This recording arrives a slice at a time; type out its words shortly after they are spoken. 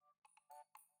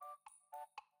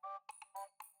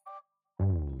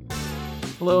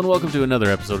Hello and welcome to another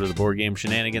episode of the Board Game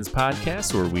Shenanigans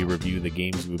Podcast, where we review the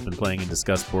games we've been playing and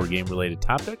discuss board game related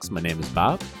topics. My name is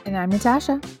Bob. And I'm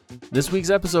Natasha. This week's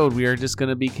episode, we are just going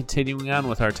to be continuing on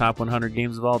with our top 100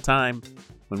 games of all time.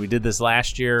 When we did this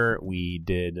last year, we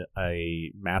did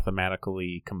a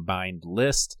mathematically combined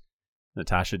list.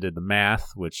 Natasha did the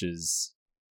math, which is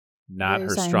not Very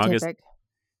her scientific.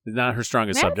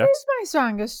 strongest Math subject. is my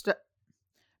strongest.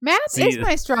 Math See, is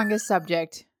my strongest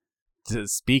subject.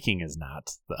 Speaking is not,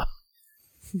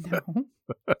 though.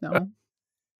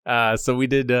 No. So we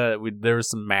did. There was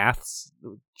some maths.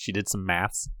 She did some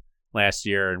maths last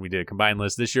year, and we did a combined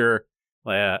list. This year,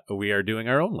 we are doing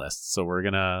our own list. So we're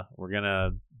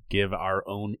gonna give our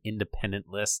own independent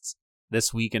lists.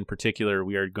 This week in particular,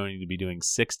 we are going to be doing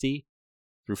 60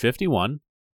 through 51.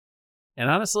 And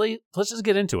honestly, let's just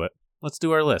get into it. Let's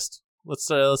do our list. Let's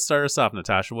start us off,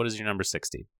 Natasha. What is your number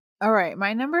 60? All right.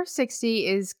 My number 60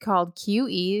 is called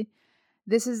QE.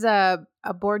 This is a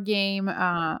board game,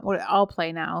 I'll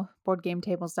Play now,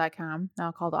 boardgametables.com,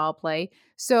 now called I'll Play.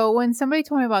 So when somebody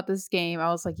told me about this game,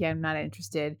 I was like, yeah, I'm not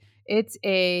interested. It's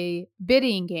a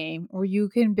bidding game where you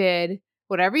can bid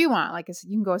whatever you want. Like I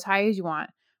said, you can go as high as you want.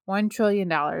 $1 trillion,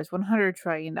 $100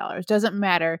 trillion, doesn't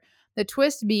matter. The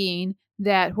twist being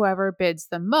that whoever bids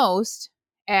the most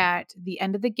at the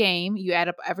end of the game, you add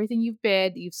up everything you've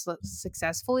bid, you've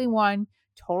successfully won,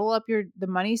 total up the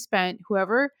money spent.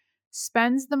 Whoever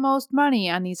spends the most money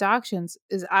on these auctions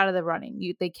is out of the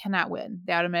running. They cannot win.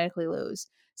 They automatically lose.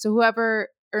 So whoever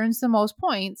earns the most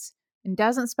points and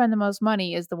doesn't spend the most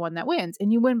money is the one that wins.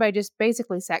 And you win by just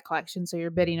basically set collection. So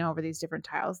you're bidding over these different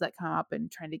tiles that come up and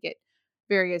trying to get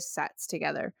various sets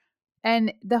together.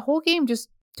 And the whole game just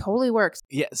totally works.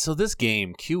 Yeah, so this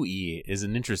game, QE, is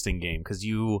an interesting game because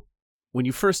when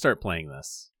you first start playing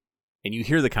this and you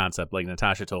hear the concept like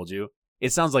Natasha told you,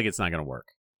 it sounds like it's not going to work.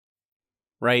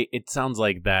 Right? It sounds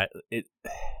like that.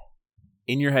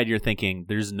 In your head, you're thinking,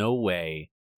 there's no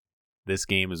way this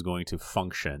game is going to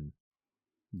function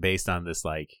based on this,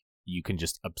 like, you can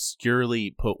just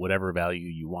obscurely put whatever value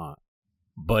you want.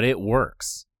 But it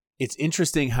works. It's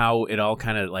interesting how it all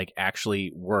kind of like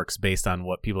actually works based on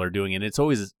what people are doing, and it's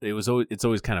always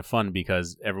kind of fun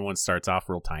because everyone starts off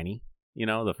real tiny. You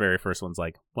know, the very first one's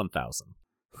like 1,000.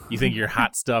 You think you're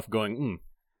hot stuff going,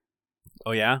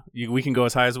 oh yeah, we can go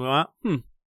as high as we want.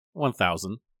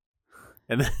 1,000,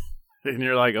 and then and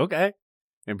you're like, okay,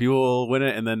 and people will win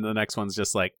it, and then the next one's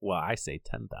just like, well, I say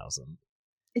 10,000,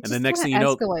 and the next thing you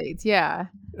know, escalates, yeah.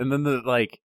 And then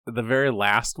the very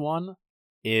last one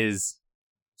is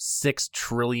 $6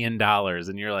 trillion,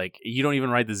 and you're like, you don't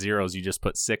even write the zeros, you just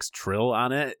put 6 trill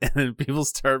on it, and then people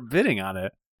start bidding on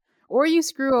it. Or you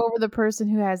screw over the person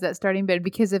who has that starting bid,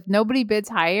 because if nobody bids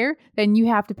higher, then you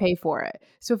have to pay for it.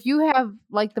 So if you have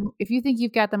if you think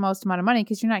you've got the most amount of money,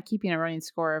 because you're not keeping a running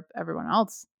score of everyone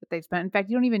else that they've spent. In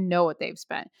fact, you don't even know what they've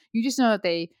spent. You just know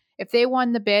that if they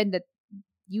won the bid, that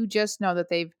you just know that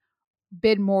they've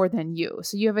bid more than you.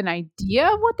 So you have an idea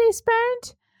of what they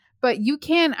spent. But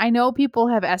I know people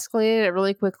have escalated it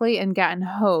really quickly and gotten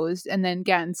hosed and then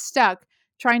gotten stuck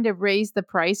trying to raise the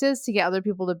prices to get other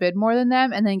people to bid more than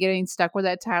them and then getting stuck with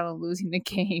that title and losing the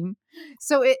game.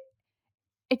 So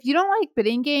if you don't like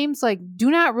bidding games, like, do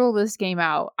not rule this game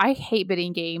out. I hate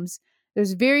bidding games.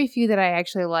 There's very few that I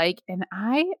actually like, and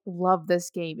I love this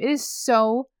game. It is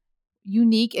so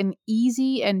unique and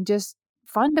easy and just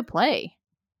fun to play.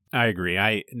 I agree.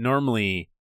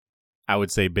 I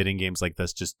would say bidding games like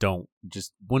this just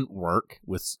wouldn't work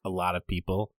with a lot of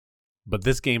people. But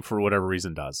this game, for whatever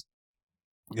reason, does.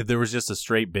 If there was just a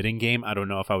straight bidding game, I don't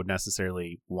know if I would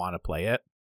necessarily want to play it.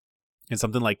 And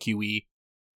something like QE,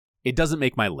 it doesn't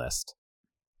make my list.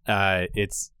 I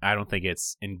don't think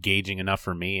it's engaging enough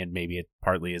for me, and maybe it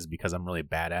partly is because I'm really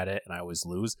bad at it and I always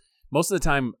lose. Most of the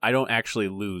time, I don't actually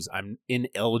lose. I'm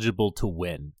ineligible to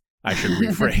win. I should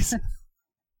rephrase.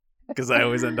 Because I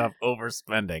always end up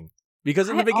overspending. Because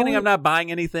in the beginning, I'm not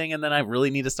buying anything, and then I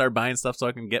really need to start buying stuff so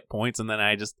I can get points, and then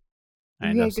I end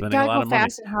up spending a lot of money. Gotta go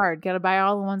fast and hard. Gotta buy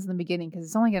all the ones in the beginning, because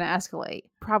it's only going to escalate,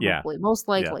 probably, most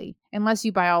likely, unless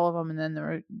you buy all of them and then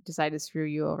they decide to screw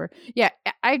you over. Yeah,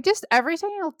 every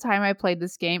single time I played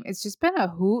this game, it's just been a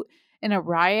hoot and a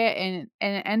riot, and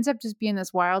it ends up just being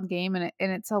this wild game, and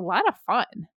it's a lot of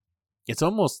fun. It's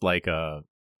almost like in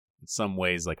some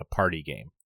ways, like a party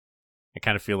game. I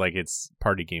kind of feel like it's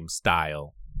party game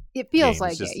style. It feels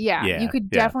like it. Yeah. You could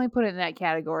definitely put it in that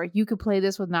category. You could play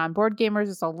this with non-board gamers.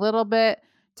 It's a little bit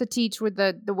to teach with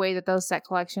the way that those set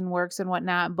collection works and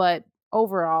whatnot. But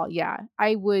overall, yeah,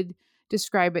 I would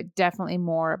describe it definitely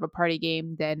more of a party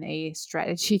game than a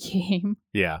strategy game.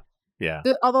 Yeah.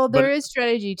 Although there is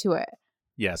strategy to it.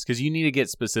 Yes, because you need to get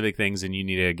specific things, and you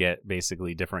need to get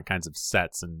basically different kinds of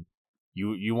sets, and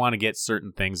you want to get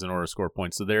certain things in order to score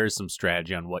points. So there is some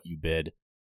strategy on what you bid.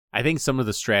 I think some of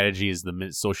the strategy is the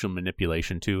social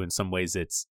manipulation too. In some ways,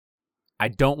 I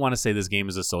don't want to say this game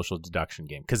is a social deduction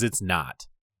game because it's not,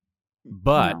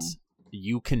 but No.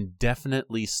 you can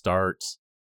definitely start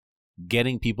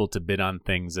getting people to bid on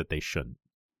things that they shouldn't.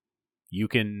 You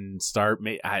can start,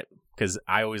 because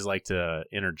I always like to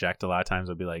interject a lot of times.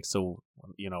 I'll be like, so,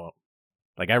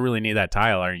 like, I really need that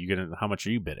tile. How much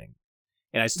are you bidding?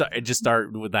 And I just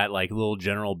start with that like little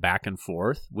general back and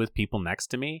forth with people next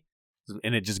to me.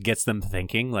 And it just gets them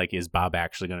thinking, like, is Bob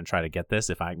actually going to try to get this?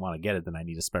 If I want to get it, then I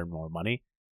need to spend more money.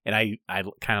 And I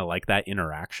kind of like that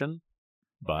interaction.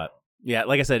 But yeah,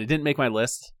 like I said, it didn't make my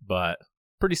list, but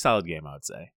pretty solid game, I would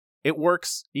say. It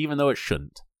works, even though it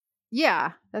shouldn't.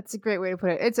 Yeah, that's a great way to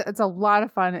put it. It's a lot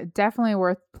of fun. Definitely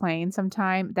worth playing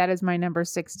sometime. That is my number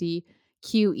 60,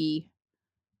 QE.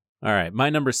 All right, my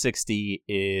number 60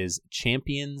 is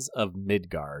Champions of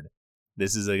Midgard.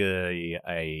 This is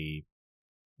a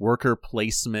worker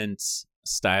placement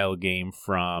style game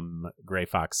from Grey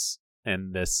Fox,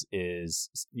 and this is,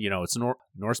 it's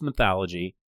Norse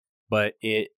mythology, but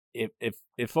it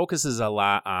focuses a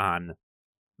lot on,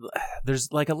 there's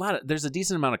a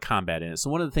decent amount of combat in it.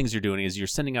 So one of the things you're doing is you're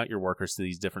sending out your workers to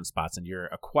these different spots, and you're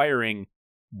acquiring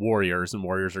warriors, and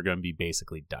warriors are going to be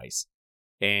basically dice.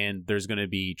 And there's going to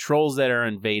be trolls that are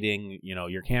invading,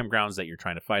 your campgrounds that you're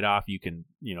trying to fight off. You can,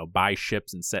 buy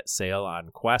ships and set sail on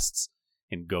quests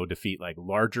and go defeat like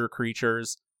larger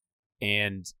creatures.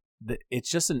 And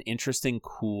it's just an interesting,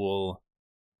 cool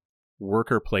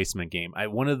worker placement game.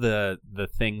 One of the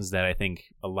things that I think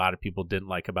a lot of people didn't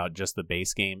like about just the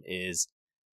base game is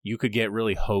you could get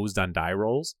really hosed on die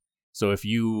rolls. So if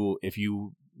you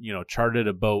charted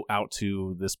a boat out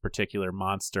to this particular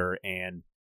monster and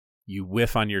you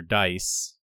whiff on your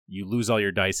dice, you lose all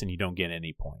your dice and you don't get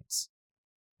any points.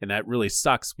 And that really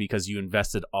sucks because you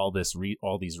invested all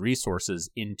these resources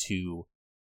into,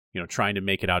 trying to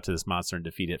make it out to this monster and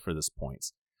defeat it for this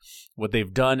points. What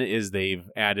they've done is they've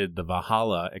added the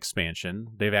Valhalla expansion.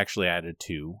 They've actually added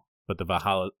 2, but the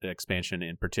Valhalla expansion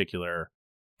in particular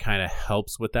kind of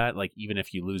helps with that. Like, even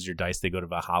if you lose your dice, they go to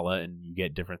Valhalla and you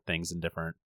get different things and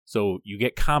so you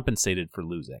get compensated for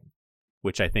losing,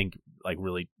 which I think like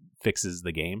really fixes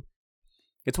the game.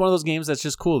 It's one of those games that's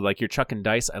just cool. Like, you're chucking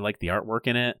dice. I like the artwork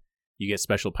in it. You get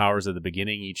special powers at the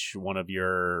beginning. Each one of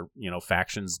your,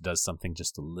 factions does something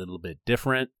just a little bit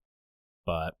different.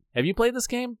 But have you played this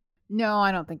game? No,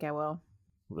 I don't think I will.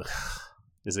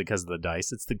 Is it because of the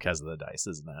dice? It's because of the dice,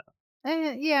 isn't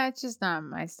it? Yeah, it's just not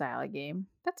my style of game.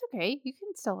 That's okay. You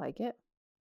can still like it.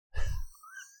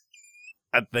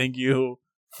 I thank you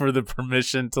for the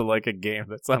permission to like a game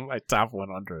that's on my top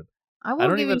 100. I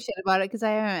won't give you shit about it because I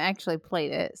haven't actually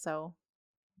played it. So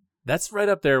that's right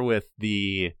up there with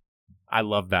the I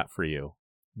love that for you.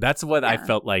 That's what I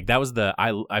felt like. That was the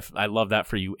I love that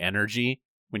for you energy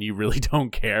when you really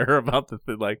don't care about the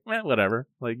thing. Like, whatever.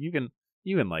 Like, you can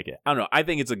like it. I don't know. I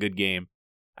think it's a good game.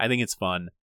 I think it's fun.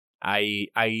 I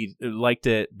liked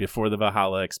it before the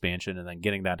Valhalla expansion, and then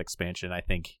getting that expansion I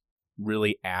think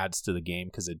really adds to the game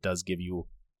because it does give you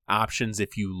options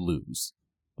if you lose,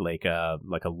 like a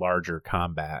larger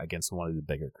combat against one of the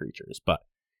bigger creatures. But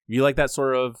if you like that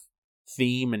sort of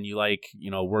theme and you like,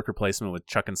 worker placement with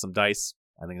chucking some dice,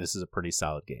 I think this is a pretty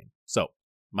solid game. So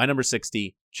my number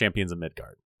 60, Champions of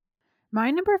Midgard. My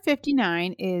number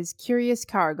 59 is Curious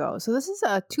Cargo. So this is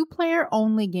a 2-player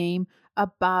only game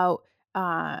about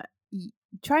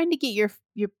trying to get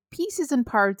your pieces and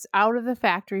parts out of the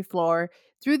factory floor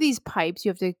through these pipes. You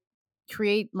have to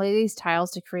lay these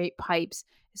tiles to create pipes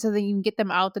so that you can get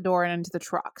them out the door and into the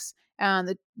trucks.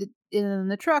 And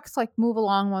the trucks like move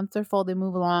along. Once they're full, they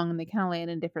move along and they kind of land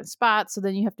in different spots. So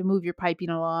then you have to move your piping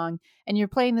along, and you're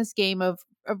playing this game of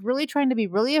really trying to be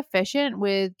really efficient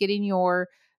with getting your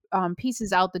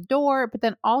pieces out the door, but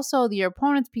then also your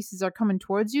opponent's pieces are coming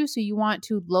towards you, so you want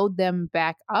to load them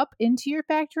back up into your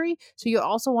factory. So you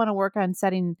also want to work on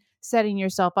setting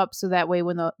yourself up so that way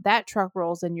when that truck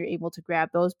rolls in, you're able to grab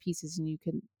those pieces and you've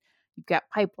got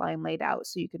pipeline laid out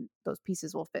so those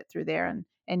pieces will fit through there,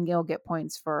 and you'll get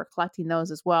points for collecting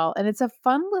those as well. And it's a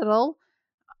fun little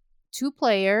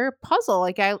 2-player puzzle.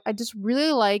 Like, I just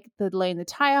really like the laying the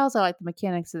tiles. I like the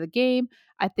mechanics of the game.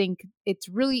 I think it's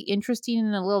really interesting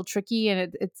and a little tricky,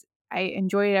 and I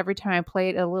enjoy it every time I play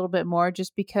it a little bit more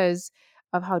just because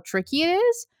of how tricky it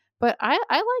is. But I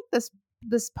like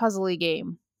this puzzly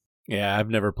game. Yeah, I've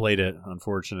never played it,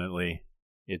 unfortunately.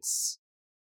 It's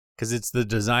because it's the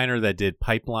designer that did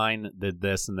Pipeline, did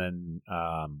this, and then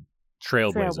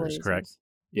Trailblazers, correct?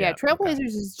 Yeah, Yeah. Okay. Trailblazers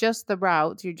is just the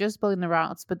routes. You're just building the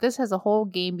routes, but this has a whole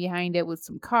game behind it with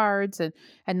some cards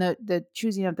and the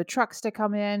choosing of the trucks to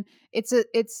come in.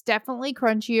 It's definitely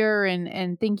crunchier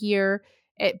and thinkier.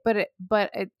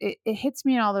 It hits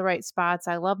me in all the right spots.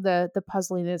 I love the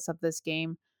puzzliness of this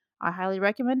game. I highly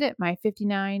recommend it. My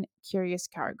 59 Curious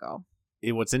Cargo.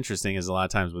 What's interesting is a lot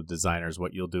of times with designers,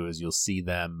 what you'll do is you'll see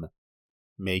them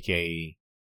make a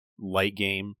light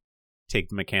game, take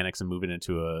the mechanics and move it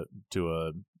into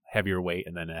a heavier weight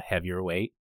and then a heavier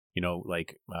weight.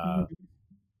 Like Mhm.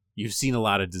 you've seen a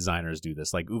lot of designers do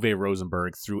this. Like Uwe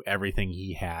Rosenberg threw everything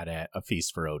he had at A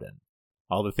Feast for Odin.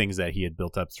 All the things that he had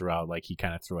built up throughout, like he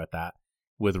kind of threw at that.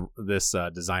 With this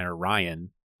designer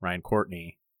Ryan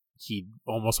Courtney, he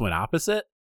almost went opposite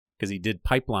because he did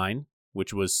Pipeline,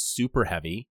 which was super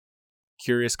heavy,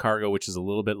 Curious Cargo, which is a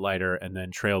little bit lighter, and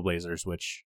then Trailblazers,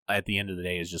 which at the end of the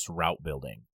day is just route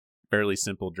building. Fairly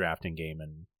simple drafting game,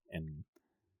 and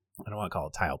I don't want to call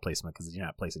it tile placement because you're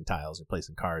not placing tiles, you're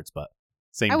placing cards, but I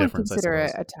same would difference, I consider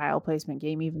it suppose. a tile placement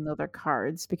game, even though they're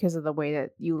cards, because of the way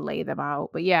that you lay them out.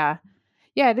 But yeah,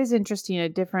 it is interesting, a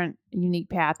different, unique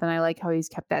path, and I like how he's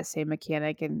kept that same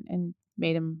mechanic and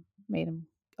made him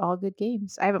all good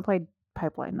games. I haven't played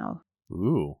Pipeline though.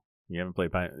 Ooh, you haven't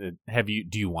played Have you?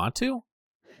 Do you want to?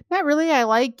 Not really. I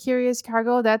like Curious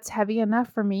Cargo. That's heavy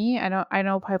enough for me. I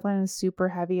know Pipeline is super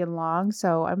heavy and long,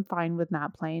 so I'm fine with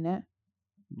not playing it.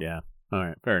 Yeah. All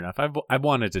right, fair enough. I've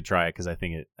wanted to try it because I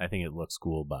think it looks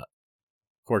cool, but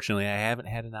fortunately, I haven't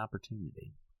had an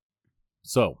opportunity.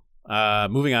 So,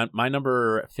 moving on, my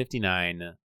number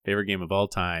 59 favorite game of all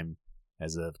time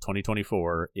as of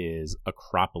 2024 is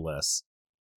Acropolis.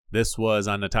 This was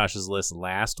on Natasha's list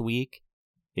last week.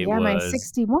 It Yeah, my was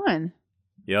 61.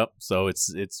 Yep. So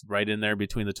it's right in there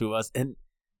between the two of us. And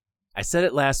I said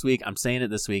it last week. I'm saying it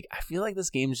this week. I feel like this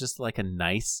game is just like a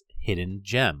nice hidden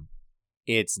gem.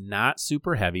 It's not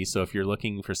super heavy, so if you're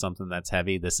looking for something that's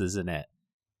heavy, this isn't it.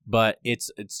 But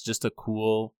it's just a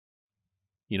cool,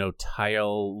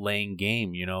 tile laying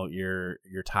game.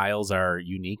 Your tiles are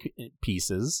unique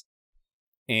pieces,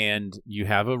 and you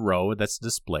have a row that's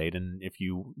displayed. And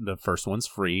the first one's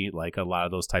free, like a lot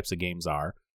of those types of games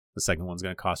are. The second one's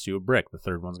going to cost you a brick. The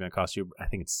third one's going to cost you, I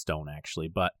think it's stone actually.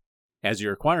 But as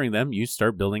you're acquiring them, you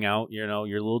start building out, your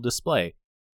little display,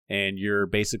 and you're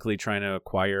basically trying to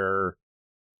acquire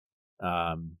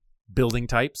building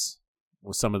types.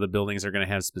 Well, some of the buildings are going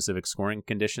to have specific scoring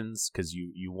conditions because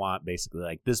you want basically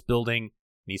like this building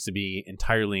needs to be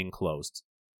entirely enclosed.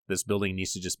 This building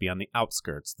needs to just be on the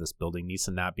outskirts. This building needs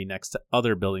to not be next to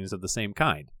other buildings of the same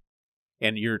kind.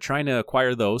 And you're trying to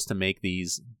acquire those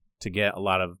to get a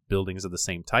lot of buildings of the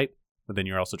same type, but then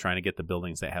you're also trying to get the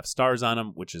buildings that have stars on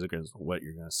them, which is what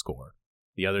you're going to score.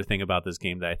 The other thing about this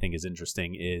game that I think is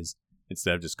interesting is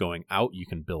instead of just going out, you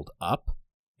can build up.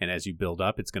 And as you build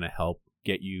up, it's going to help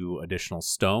get you additional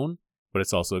stone, but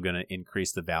it's also going to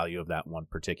increase the value of that one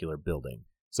particular building.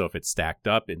 So if it's stacked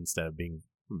up, instead of being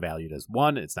valued as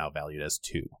 1, it's now valued as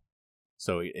 2.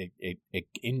 So it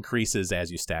increases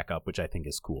as you stack up, which I think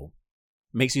is cool.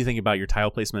 Makes you think about your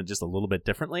tile placement just a little bit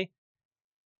differently.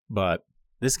 But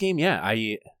this game, yeah,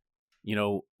 we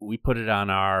put it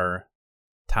on our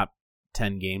top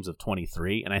 10 games of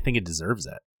 23, and I think it deserves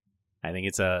it. I think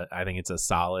it's a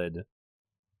solid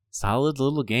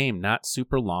little game, not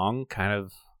super long, kind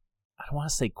of, I don't want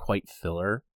to say quite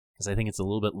filler, because I think it's a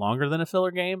little bit longer than a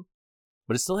filler game,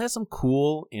 but it still has some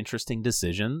cool, interesting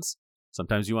decisions.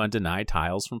 Sometimes you want to deny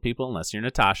tiles from people, unless you're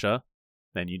Natasha.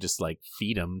 Then you just like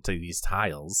feed them to these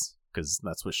tiles, because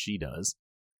that's what she does.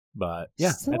 But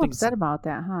yeah, Still I think upset about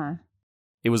that, huh?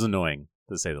 it was annoying,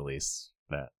 to say the least,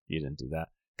 that you didn't do that.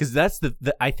 Because that's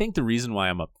I think the reason why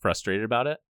I'm frustrated about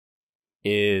it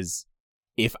is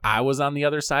if I was on the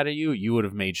other side of you, you would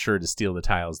have made sure to steal the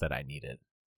tiles that I needed.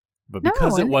 But No,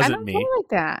 because it I wasn't don't play me, like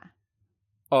that.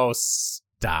 oh,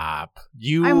 stop.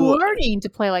 I'm learning to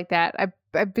play like that.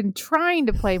 I've been trying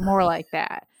to play more like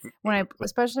that.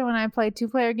 Especially when I play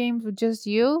 2-player games with just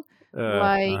you,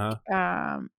 like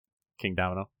uh-huh. King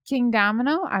Domino. King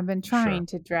Domino, I've been Sure. trying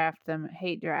to draft them,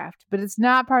 hate draft, but it's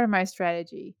not part of my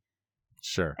strategy.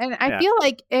 Sure. And I Yeah. feel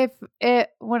like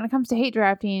when it comes to hate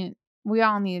drafting, we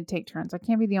all need to take turns. I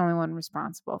can't be the only one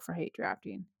responsible for hate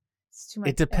drafting. It's too much.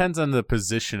 It depends on the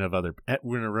position of other.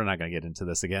 We're not going to get into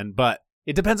this again, but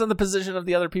it depends on the position of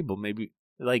the other people. Maybe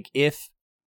like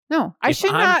No, I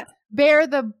should not bear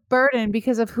the burden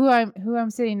because of who I'm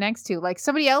sitting next to. Like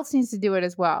somebody else needs to do it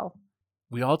as well.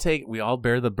 we all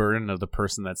bear the burden of the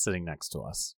person that's sitting next to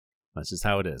us. That's just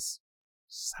how it is.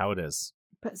 It's just how it is.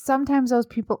 But sometimes those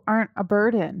people aren't a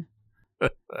burden.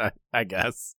 I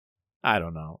guess. I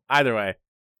don't know. Either way,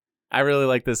 I really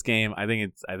like this game. I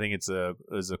think it's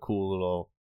a cool little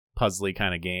puzzly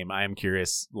kind of game. I am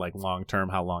curious, like long term,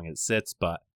 how long it sits,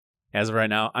 but as of right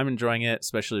now, I'm enjoying it,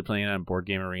 especially playing it on Board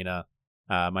Game Arena.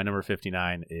 My number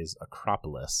 59 is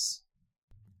Acropolis.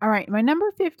 All right, my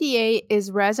number 58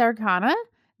 is Res Arcana.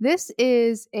 This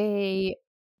is a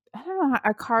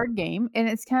card game, and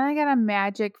it's kind of got a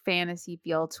magic fantasy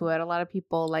feel to it. A lot of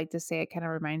people like to say it kind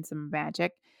of reminds them of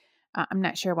Magic. I'm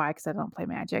not sure why, because I don't play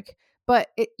Magic. But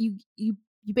you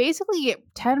basically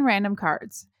get 10 random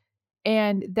cards,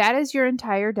 and that is your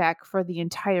entire deck for the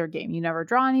entire game. You never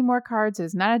draw any more cards.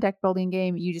 It's not a deck building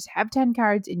game. You just have 10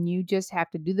 cards, and you just have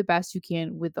to do the best you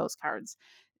can with those cards.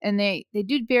 And they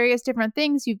do various different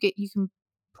things. You can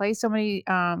play so many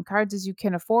cards as you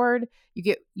can afford.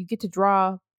 You get to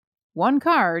draw one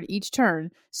card each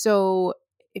turn. So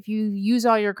if you use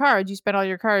all your cards, you spend all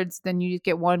your cards, then you just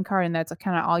get one card, and that's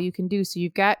kind of all you can do. So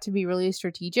you've got to be really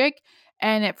strategic.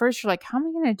 And at first you're like, how am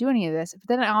I going to do any of this? But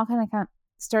then it all kind of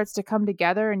starts to come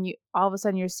together, and you all of a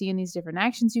sudden you're seeing these different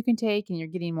actions you can take, and you're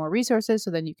getting more resources,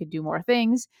 so then you can do more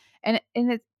things. And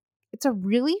it's a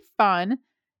really fun,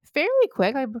 fairly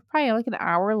quick, like probably like an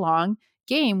hour long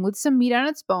game with some meat on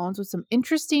its bones, with some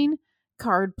interesting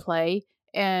card play.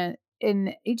 And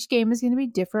each game is going to be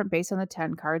different based on the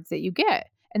 10 cards that you get,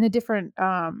 and the different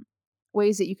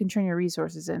ways that you can turn your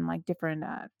resources in, like different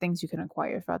things you can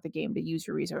acquire throughout the game to use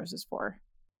your resources for.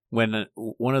 When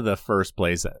one of the first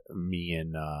plays me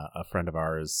and a friend of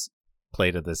ours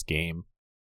played at this game,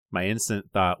 my instant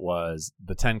thought was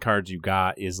the 10 cards you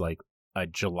got is like a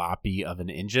jalopy of an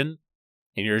engine,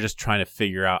 and you're just trying to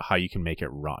figure out how you can make it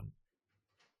run.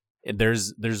 And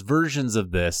there's versions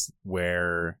of this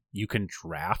where you can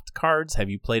draft cards. Have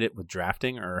you played it with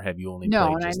drafting, or have you only No,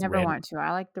 played and I just never random? want to.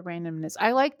 I like the randomness.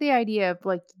 I like the idea of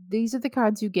like, these are the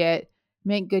cards you get,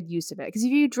 make good use of it. Because if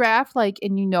you draft like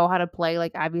and you know how to play,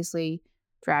 like obviously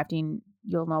drafting,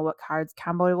 you'll know what cards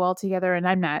combo well together. And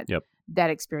I'm not Yep.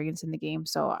 that experienced in the game,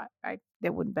 so I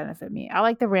that wouldn't benefit me. I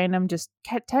like the random, just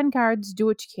 10 cards, do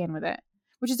what you can with it,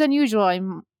 which is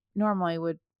unusual. Normally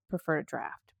would prefer to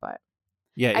draft, but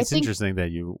Yeah, I it's think interesting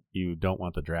that you don't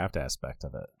want the draft aspect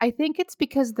of it. I think it's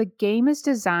because the game is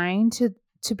designed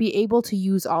to be able to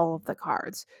use all of the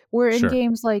cards. Where in Sure.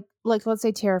 games like let's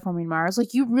say Terraforming Mars,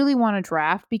 like you really want to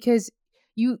draft because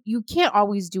you can't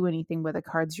always do anything with the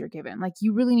cards you're given. Like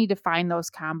you really need to find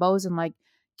those combos and like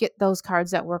get those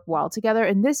cards that work well together.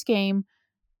 In this game,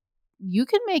 you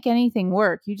can make anything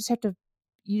work. You just have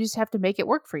to make it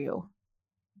work for you.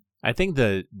 I think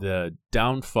the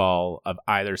downfall of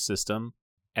either system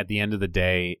at the end of the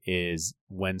day is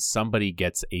when somebody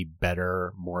gets a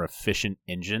better, more efficient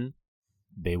engine,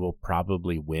 they will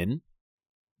probably win.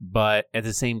 But at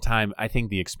the same time, I think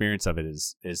the experience of it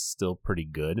is still pretty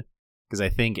good, because I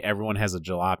think everyone has a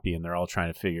jalopy and they're all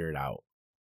trying to figure it out.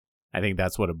 I think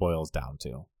that's what it boils down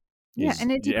to. Yeah,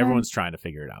 and Everyone's trying to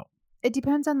figure it out. it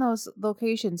depends on those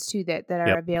locations too that are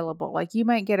Yep. available. Like you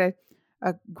might get a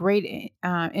great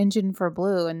engine for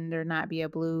blue, and there not be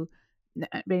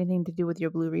anything to do with your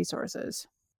blue resources.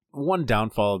 One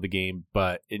downfall of the game,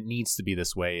 but it needs to be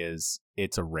this way, is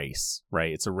it's a race,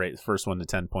 right? It's a race. First one to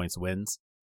 10 points wins.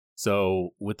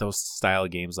 So with those style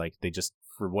of games, like they just,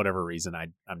 for whatever reason,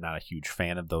 I'm not a huge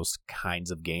fan of those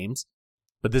kinds of games.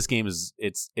 But this game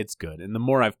it's good. And the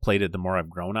more I've played it, the more I've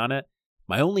grown on it.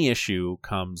 My only issue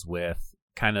comes with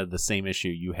kind of the same issue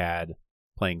you had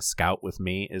playing Scout with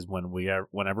me, is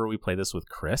whenever we play this with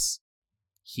Chris,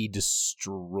 he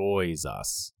destroys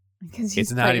us. Because he's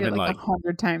It's not played even it like like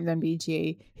 100 times on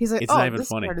BGA. He's like, it's not oh, even this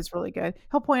funny. card is really good.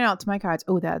 He'll point out to my cards,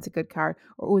 oh, that's a good card,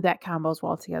 or oh, that combos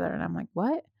well together. And I'm like,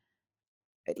 what?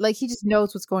 Like he just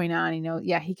knows what's going on.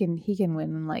 Yeah, he can win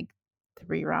in like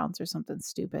 3 rounds or something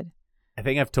stupid. I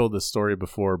think I've told this story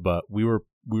before, but we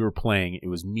were playing. It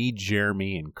was me,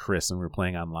 Jeremy, and Chris, and we were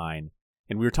playing online.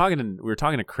 And we were talking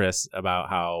to Chris about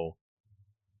how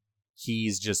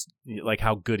he's just like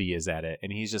how good he is at it,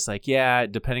 and he's just like, yeah,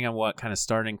 depending on what kind of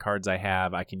starting cards I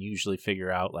have, I can usually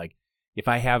figure out, like, if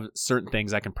I have certain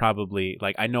things, I can probably,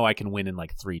 like, I know I can win in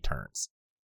like 3 turns.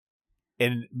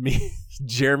 And me,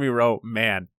 Jeremy wrote,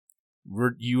 man,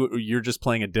 you're just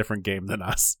playing a different game than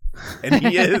us. And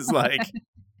he is like,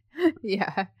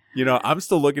 yeah. I'm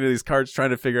still looking at these cards trying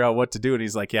to figure out what to do, and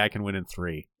he's like, yeah, I can win in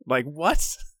 3. Like,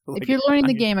 what? Like, If you're learning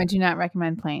the game, I do not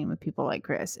recommend playing with people like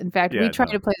Chris. In fact, Yeah, we try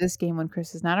no. to play this game when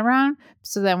Chris is not around,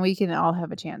 so then we can all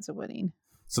have a chance of winning.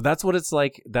 So that's what it's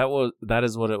like. That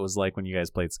is what it was like when you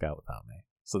guys played Scout without me.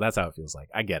 So that's how it feels like.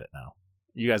 I get it now.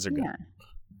 You guys are good.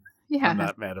 Yeah. I'm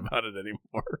not mad about it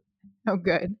anymore. Oh,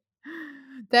 good.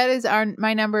 That is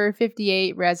my number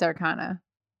 58, Res Arcana.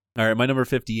 All right, my number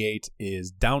 58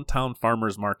 is Downtown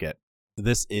Farmers Market.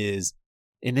 This is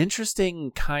an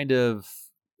interesting kind of,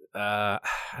 I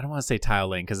don't want to say tile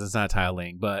laying because it's not tile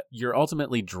laying, but you're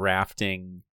ultimately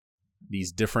drafting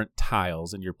these different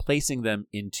tiles and you're placing them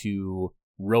into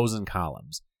rows and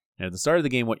columns. And at the start of the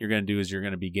game, what you're going to do is you're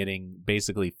going to be getting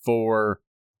basically 4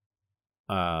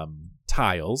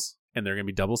 tiles, and they're going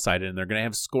to be double-sided, and they're going to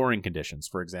have scoring conditions.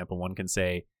 For example, one can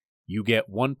say, you get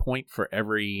 1 point for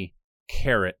every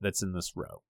carrot that's in this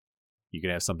row. You can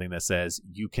have something that says,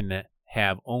 you can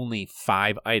have only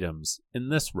 5 items in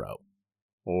this row.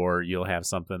 Or you'll have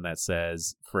something that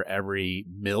says, for every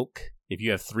milk, if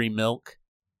you have 3 milk,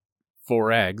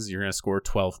 4 eggs, you're going to score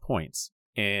 12 points.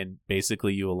 And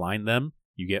basically, you align them.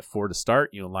 You get 4 to start.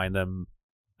 You align them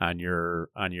on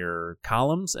your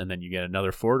columns, and then you get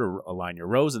another 4 to align your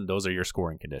rows, and those are your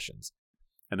scoring conditions.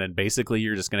 And then basically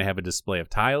you're just going to have a display of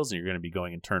tiles, and you're going to be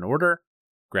going in turn order,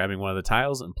 grabbing one of the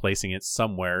tiles and placing it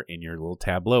somewhere in your little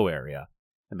tableau area.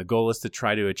 And the goal is to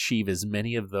try to achieve as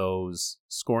many of those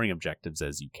scoring objectives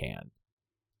as you can.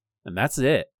 And that's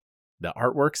it. The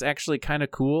artwork's actually kind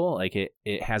of cool. Like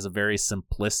it has a very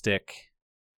simplistic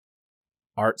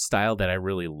art style that I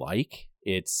really like.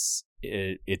 It's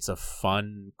a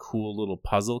fun, cool little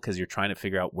puzzle because you're trying to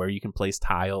figure out where you can place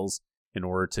tiles in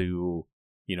order to,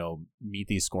 meet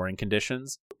these scoring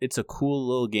conditions. It's a cool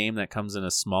little game that comes in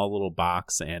a small little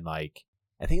box, and I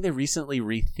think they recently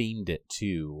rethemed it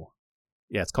too.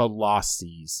 Yeah, it's called Lost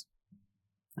Seas.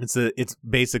 It's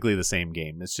basically the same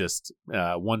game. It's just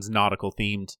one's nautical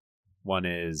themed, one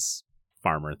is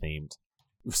farmer themed.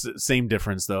 Same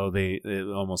difference though. It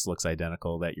almost looks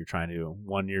identical. That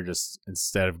you're just,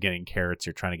 instead of getting carrots,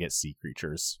 you're trying to get sea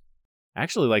creatures. I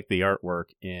actually like the artwork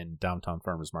in Downtown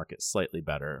Farmers Market slightly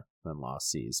better than Lost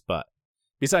Seas, but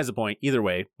besides the point. Either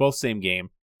way, both same game.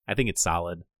 I think it's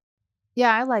solid.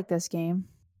 Yeah, I like this game.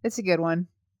 It's a good one.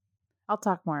 I'll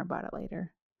talk more about it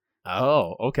later.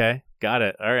 Oh, okay, got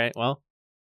it. All right, well.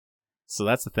 So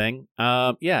that's the thing.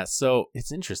 Yeah, so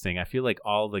it's interesting. I feel like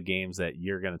all the games that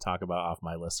you're going to talk about off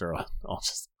my list are all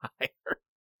just higher.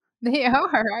 They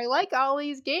are. I like all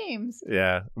these games.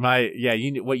 Yeah. What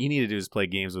you need to do is play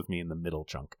games with me in the middle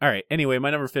chunk. All right. Anyway, my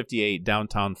number 58,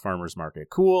 Downtown Farmers Market.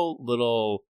 Cool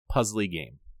little puzzly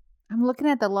game. I'm looking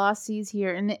at the Lost Seas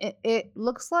here, and it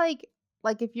looks like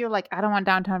if you're like, I don't want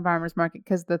Downtown Farmers Market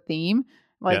because the theme,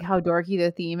 how dorky the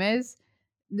theme is.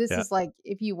 This is like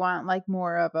if you want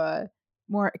more of a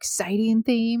more exciting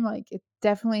theme, it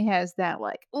definitely has that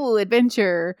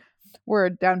adventure, where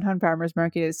Downtown Farmers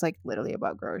Market is literally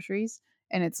about groceries.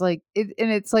 And it's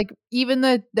even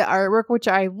the artwork, which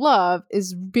I love,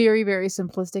 is very, very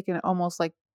simplistic, and almost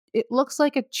it looks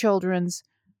like a children's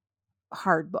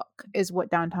hard book is what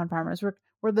Downtown Farmers Market,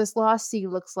 where this Lost Sea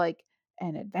looks like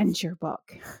an adventure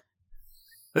book.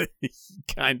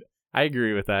 I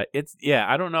agree with that.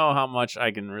 I don't know how much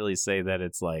I can really say that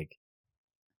it's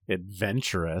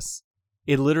adventurous.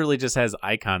 It literally just has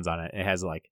icons on it. It has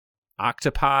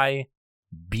octopi,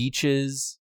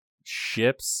 beaches,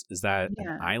 ships. Is that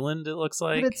an island? It looks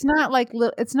like. But it's not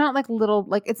it's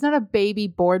not a baby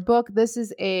board book. This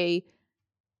is a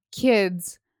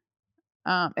kids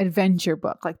adventure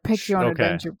book, pick your own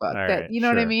adventure book. All that right, you know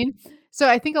what I mean? So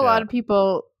I think a lot of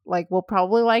people will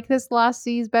probably like this Lost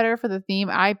Seas better for the theme.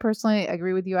 I personally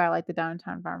agree with you. I like the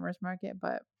Downtown Farmers Market,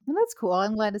 but that's cool.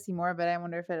 I'm glad to see more of it. I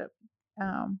wonder if it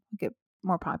get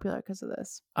more popular because of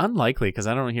this. Unlikely, because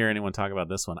I don't hear anyone talk about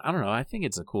this one. I don't know. I think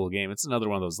it's a cool game. It's another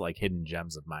one of those hidden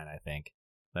gems of mine, I think,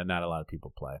 that not a lot of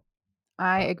people play.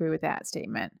 I agree with that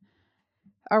statement.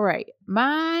 All right.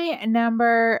 My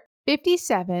number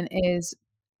 57 is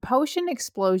Potion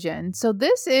Explosion. So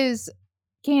this is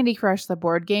Candy Crush, the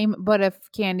board game, but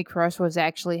if Candy Crush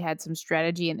had some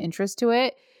strategy and interest to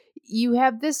it, you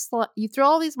have this, you throw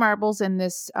all these marbles in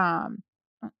this,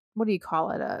 what do you call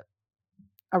it?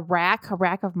 A rack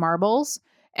of marbles,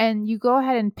 and you go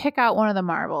ahead and pick out one of the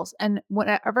marbles, and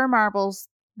whatever marbles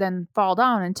then fall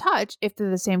down and touch, if they're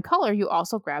the same color, you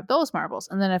also grab those marbles.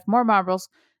 And then if more marbles,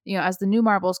 as the new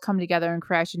marbles come together and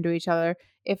crash into each other,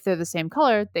 if they're the same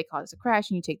color, they cause a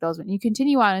crash, and you take those. And you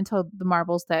continue on until the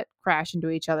marbles that crash into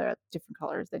each other are different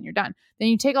colors, then you're done. Then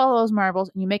you take all those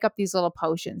marbles and you make up these little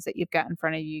potions that you've got in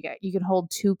front of you. You can hold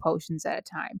 2 potions at a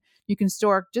time. You can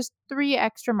store just 3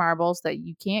 extra marbles that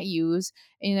you can't use.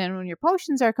 And then when your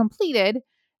potions are completed,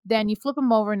 then you flip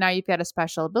them over. Now you've got a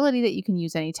special ability that you can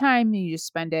use anytime. You just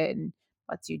spend it and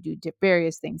lets you do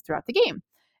various things throughout the game.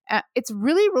 It's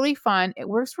really, really fun. It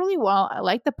works really well. I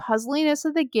like the puzzliness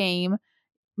of the game.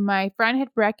 My friend had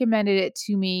recommended it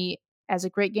to me as a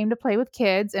great game to play with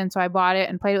kids, and so I bought it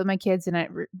and played it with my kids, and I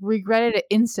regretted it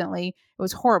instantly. It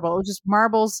was horrible. It was just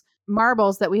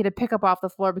marbles that we had to pick up off the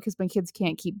floor because my kids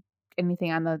can't keep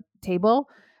anything on the table.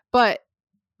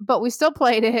 But we still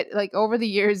played it, like, over the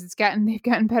years, they've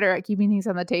gotten better at keeping things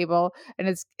on the table, and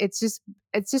it's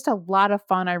just a lot of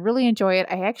fun. I really enjoy it.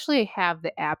 I actually have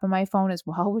the app on my phone as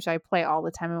well, which I play all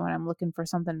the time when I'm looking for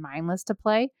something mindless to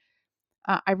play.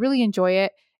 I really enjoy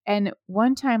it, and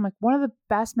one time, like, one of the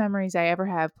best memories I ever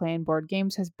have playing board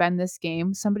games has been this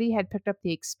game. Somebody had picked up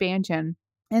the expansion,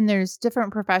 and there's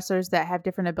different professors that have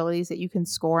different abilities that you can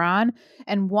score on,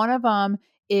 and one of them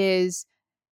is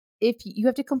if you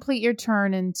have to complete your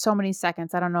turn in so many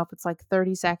seconds. I don't know if it's like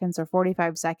 30 seconds or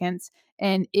 45 seconds.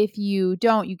 And if you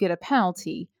don't, you get a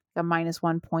penalty, a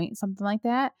 -1 point, something like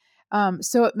that.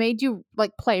 So it made you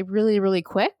like play really, really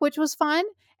quick, which was fun.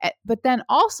 But then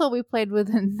also we played with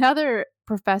another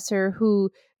professor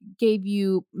who gave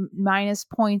you minus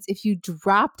points if you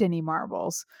dropped any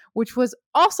marbles, which was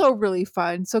also really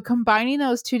fun. So combining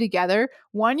those two together,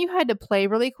 one, you had to play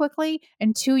really quickly,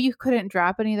 and two, you couldn't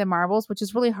drop any of the marbles, which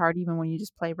is really hard even when you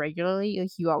just play regularly. Like,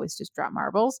 you always just drop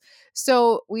marbles.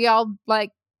 So we all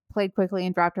like played quickly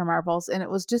and dropped our marbles, and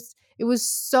it was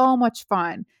so much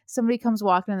fun. Somebody comes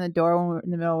walking in the door when we're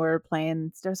in the middle, we were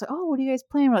playing. They're like, "Oh, what are you guys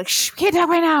playing?" We're like, "Shh, we can't talk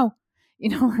right now."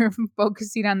 We're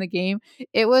focusing on the game.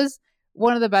 It was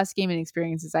one of the best gaming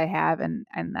experiences I have, and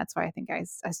that's why I think I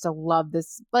still love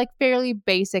this, like, fairly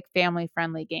basic family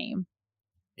friendly game.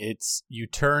 You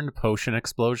turned Potion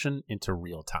Explosion into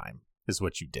real time is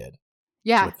what you did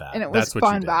Yeah, with that. and it was That's what you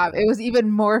fun, did. Bob. It was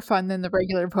even more fun than the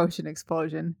regular Potion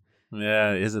Explosion.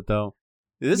 Yeah, is it though?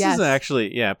 This Yes. is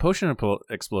actually, yeah, Potion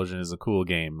Explosion is a cool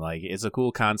game. Like, it's a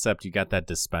cool concept. You got that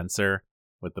dispenser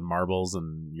with the marbles,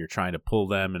 and you're trying to pull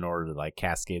them in order to, like,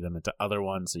 cascade them into other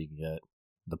ones so you can get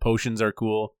the potions are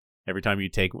cool. Every time you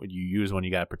use one, you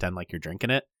gotta pretend like you're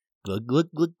drinking it. Glug glug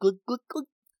glug glug glug glug.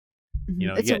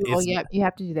 Mm-hmm. It's a rule. Yeah, you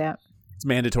have to do that. It's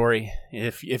mandatory.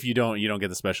 If you don't get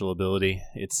the special ability.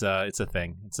 It's a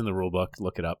thing. It's in the rule book.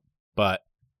 Look it up. But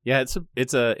yeah,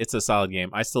 it's a solid game.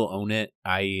 I still own it.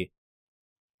 I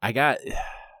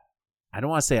don't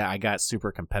want to say I got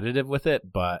super competitive with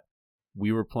it, but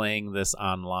we were playing this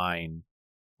online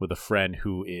with a friend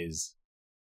who is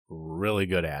really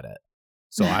good at it.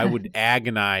 So I would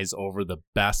agonize over the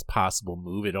best possible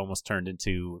move. It almost turned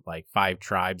into like 5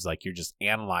 tribes. Like, you're just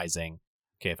analyzing,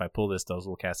 okay, if I pull this, those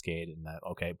will cascade, and that,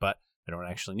 okay, but I don't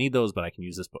actually need those, but I can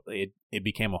use this. It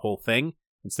became a whole thing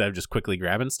instead of just quickly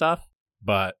grabbing stuff.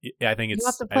 But I think you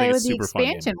have to play with the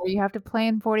expansion where you have to play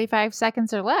in 45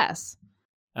 seconds or less.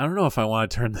 I don't know if I want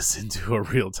to turn this into a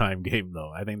real-time game,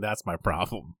 though. I think that's my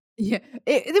problem. Yeah,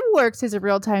 it works as a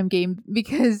real-time game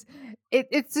because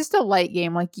it's just a light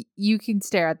game. Like, you can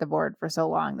stare at the board for so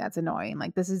long. That's annoying.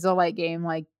 Like, this is a light game.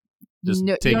 Like, just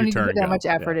you don't need to put that much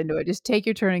effort yeah. into it. Just take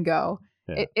your turn and go.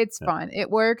 Yeah. It's fun. It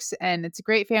works, and it's a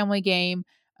great family game.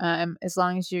 As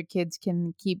long as your kids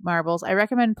can keep marbles. I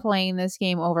recommend playing this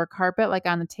game over carpet, like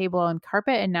on the table on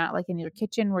carpet, and not like in your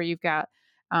kitchen where you've got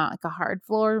like a hard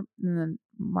floor and then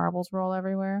marbles roll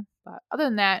everywhere. But other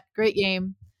than that, great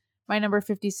game. My number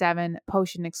 57,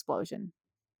 Potion Explosion.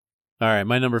 All right,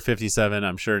 my number 57,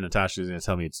 I'm sure Natasha is going to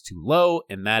tell me it's too low,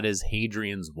 and that is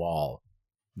Hadrian's Wall.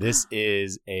 This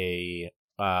is a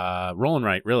roll and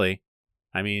write, really.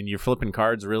 I mean, you're flipping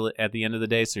cards really at the end of the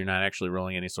day, so you're not actually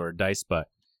rolling any sort of dice, but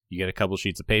you get a couple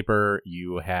sheets of paper.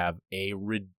 You have a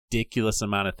ridiculous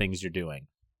amount of things you're doing.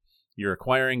 You're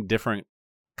acquiring different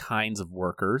kinds of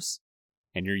workers,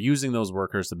 and you're using those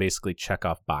workers to basically check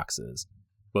off boxes.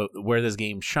 But where this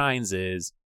game shines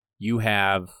is you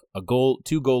have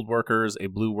two gold workers, a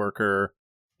blue worker,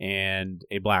 and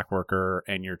a black worker,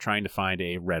 and you're trying to find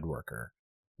a red worker.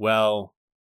 Well,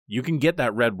 you can get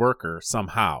that red worker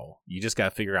somehow. You just got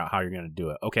to figure out how you're going to do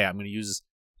it. Okay, I'm going to use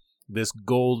this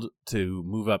gold to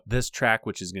move up this track,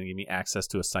 which is going to give me access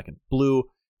to a second blue.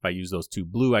 If I use those 2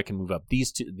 blue, I can move up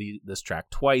this track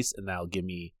twice, and that'll give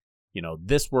me,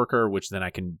 this worker, which then I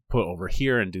can put over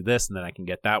here and do this, and then I can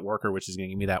get that worker, which is going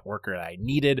to give me that worker that I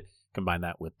needed. Combine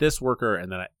that with this worker,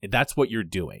 and then that's what you're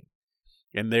doing.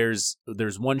 And there's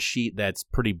one sheet that's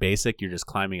pretty basic. You're just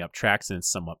climbing up tracks, and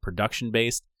it's somewhat production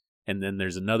based. And then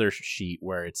there's another sheet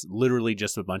where it's literally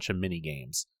just a bunch of mini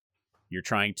games. You're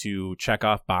trying to check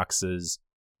off boxes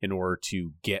in order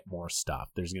to get more stuff.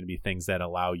 There's going to be things that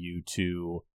allow you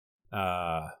to,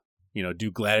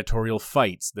 do gladiatorial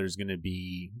fights. There's going to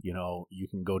be, you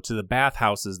can go to the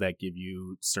bathhouses that give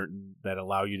you that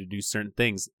allow you to do certain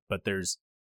things. But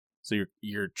so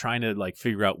you're trying to like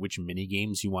figure out which mini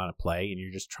games you want to play, and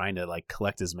you're just trying to like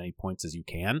collect as many points as you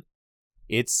can.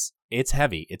 It's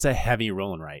heavy. It's a heavy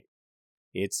roll and write.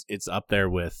 it's up there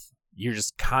with, you're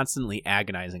just constantly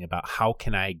agonizing about how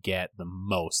can I get the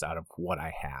most out of what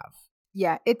I have.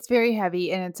 Yeah, it's very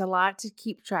heavy and it's a lot to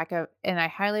keep track of. And I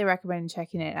highly recommend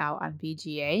checking it out on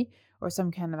VGA or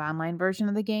some kind of online version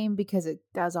of the game because it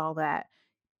does all that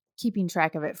keeping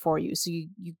track of it for you. So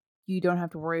you don't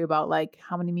have to worry about like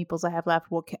how many meeples I have left,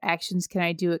 what actions can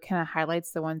I do. It kind of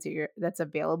highlights the ones that's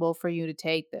available for you to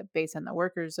take based on the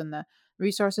workers and the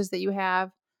resources that you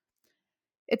have.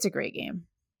 It's a great game.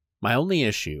 My only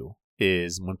issue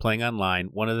is when playing online,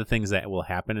 one of the things that will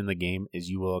happen in the game is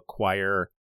you will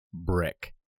acquire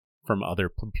brick from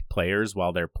other players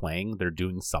while they're playing. They're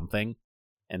doing something,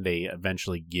 and they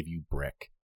eventually give you brick.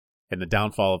 And the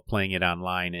downfall of playing it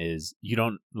online is you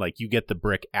get the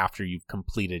brick after you've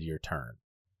completed your turn.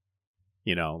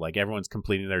 Like everyone's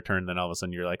completing their turn, then all of a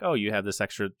sudden you're like, oh, you have this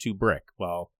extra 2 brick.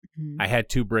 Well, I had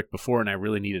 2 brick before, and I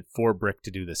really needed 4 brick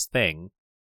to do this thing.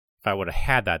 If I would have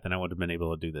had that, then I would have been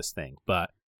able to do this thing.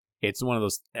 But it's one of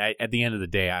those, at the end of the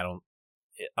day,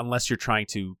 unless you're trying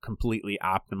to completely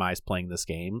optimize playing this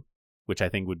game, which I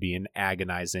think would be an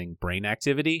agonizing brain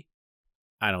activity,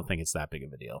 I don't think it's that big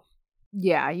of a deal.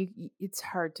 Yeah, it's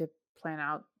hard to plan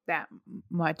out that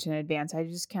much in advance. I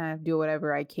just kind of do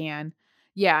whatever I can.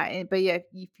 Yeah, but yeah,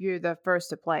 if you're the first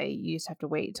to play, you just have to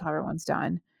wait till everyone's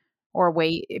done. Or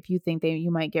wait, if you think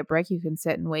you might get brick, you can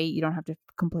sit and wait. You don't have to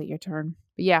complete your turn.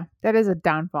 But yeah, that is a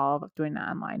downfall of doing that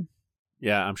online.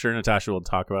 Yeah, I'm sure Natasha will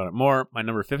talk about it more. My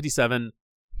number 57,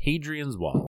 Hadrian's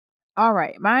Wall. All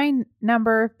right, my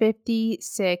number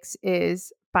 56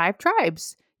 is 5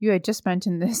 Tribes. You had just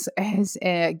mentioned this as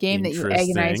a game that you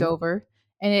agonize over,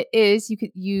 and it is.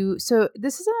 So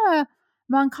this is a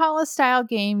Mancala style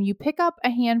game. You pick up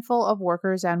a handful of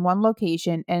workers on one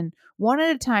location, and one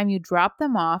at a time you drop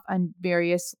them off on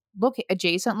various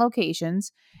adjacent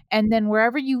locations, and then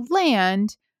wherever you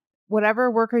land,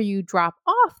 whatever worker you drop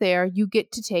off there, you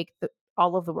get to take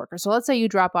all of the workers. So let's say you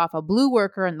drop off a blue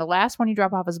worker and the last one you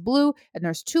drop off is blue, and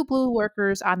there's 2 blue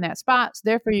workers on that spot. So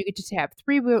therefore you get to have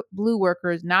 3 blue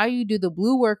workers. Now you do the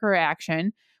blue worker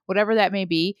action, whatever that may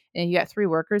be, and you got 3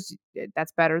 workers.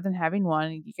 That's better than having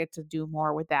 1. You get to do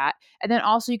more with that. And then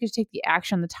also you get to take the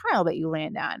action on the tile that you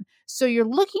land on. So you're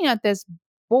looking at this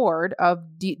board of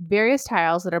various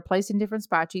tiles that are placed in different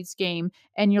spots each game,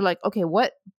 and you're like, okay,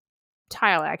 what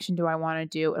tile action do I want to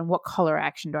do, and what color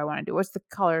action do I want to do? What's the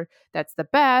color that's the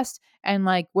best, and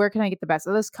like where can I get the best?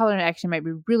 So this color action might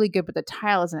be really good, but the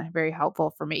tile isn't very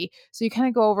helpful for me. So you kind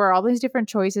of go over all these different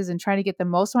choices and try to get the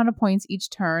most amount of points each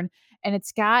turn. And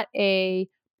it's got a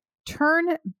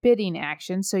turn bidding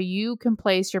action, so you can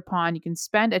place your pawn. You can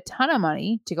spend a ton of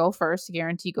money to go first, to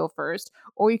guarantee go first,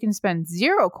 or you can spend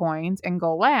 0 coins and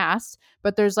go last,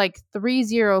 but there's like 3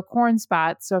 0 coin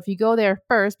spots, so if you go there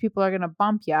first, people are going to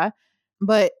bump you.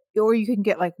 Or you can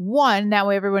get like 1, that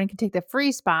way everyone can take the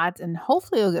free spots and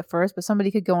hopefully you'll get first, but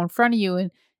somebody could go in front of you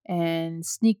and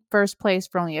sneak first place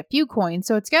for only a few coins.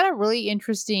 So it's got a really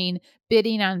interesting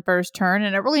bidding on first turn,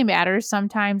 and it really matters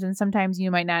sometimes, and sometimes you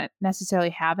might not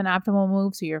necessarily have an optimal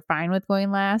move, so you're fine with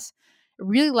going last. I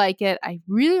really like it. I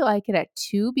really like it at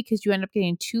 2 because you end up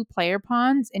getting 2 player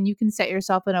pawns, and you can set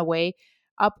yourself in a way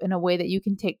that you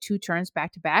can take 2 turns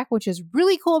back to back, which is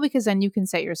really cool because then you can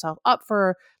set yourself up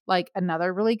for like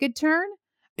another really good turn.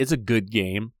 It's a good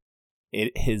game.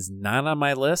 It is not on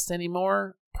my list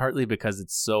anymore, partly because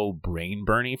it's so brain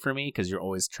burny for me because you're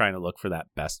always trying to look for that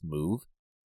best move.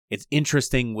 It's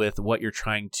interesting with what you're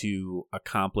trying to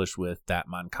accomplish with that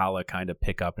Mancala kind of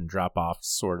pick up and drop off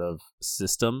sort of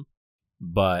system,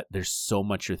 but there's so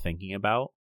much you're thinking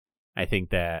about. I think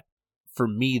that for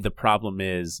me, the problem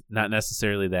is not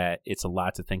necessarily that it's a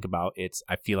lot to think about. It's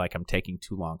I feel like I'm taking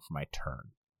too long for my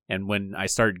turn. And when I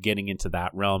started getting into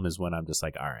that realm is when I'm just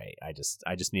like, all right, I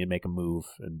just need to make a move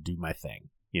and do my thing,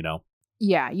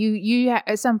 Yeah, you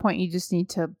at some point you just need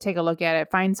to take a look at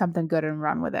it, find something good and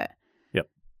run with it. Yep.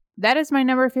 That is my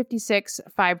number 56,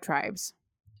 5 Tribes.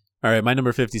 All right, my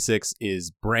number 56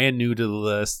 is brand new to the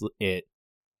list. I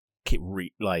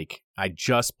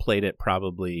just played it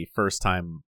probably first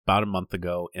time about a month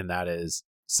ago, and that is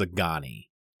Sagani.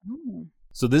 Ooh.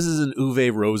 So this is an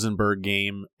Uwe Rosenberg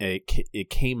game. It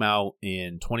came out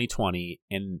in 2020,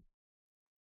 and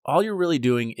all you're really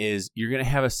doing is you're going to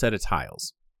have a set of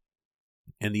tiles.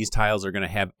 And these tiles are going to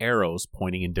have arrows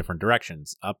pointing in different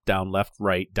directions, up, down, left,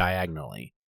 right,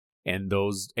 diagonally. And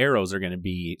those arrows are going to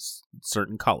be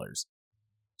certain colors.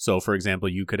 So, for example,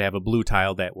 you could have a blue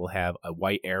tile that will have a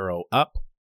white arrow up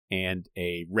and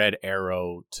a red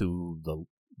arrow to the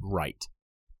right.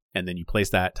 And then you place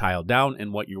that tile down,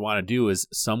 and what you want to do is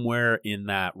somewhere in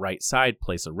that right side,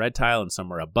 place a red tile, and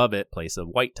somewhere above it, place a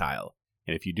white tile.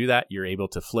 And if you do that, you're able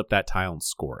to flip that tile and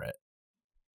score it.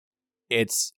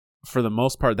 It's, for the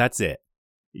most part, that's it.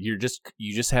 You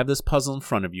just have this puzzle in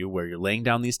front of you where you're laying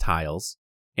down these tiles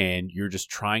and you're just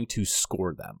trying to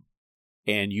score them.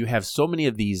 And you have so many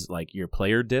of these, like your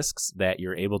player discs, that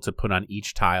you're able to put on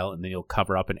each tile, and then you'll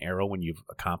cover up an arrow when you've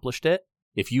accomplished it.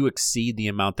 If you exceed the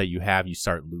amount that you have, you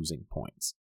start losing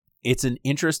points. It's an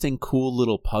interesting, cool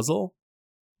little puzzle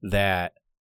that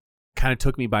kind of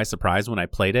took me by surprise when I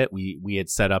played it. We had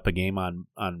set up a game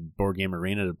on Board Game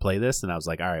Arena to play this, and I was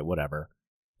like, all right, whatever.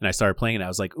 And I started playing it, and I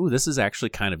was like, ooh, this is actually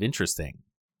kind of interesting.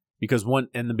 Because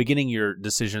in the beginning, your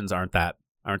decisions aren't that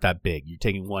big. You're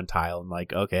taking one tile and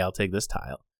like, okay, I'll take this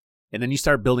tile. And then you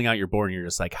start building out your board, and you're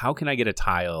just like, how can I get a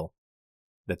tile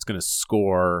that's going to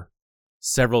score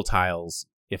several tiles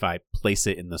if I place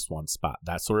it in this one spot?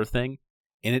 That sort of thing.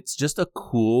 And it's just a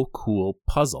cool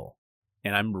puzzle.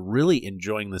 And I'm really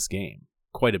enjoying this game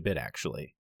quite a bit,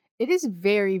 actually. It is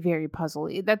very, very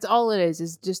puzzly. That's all it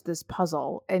is just this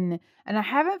puzzle. And I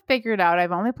haven't figured out,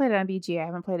 I've only played it on BG. I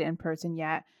haven't played it in person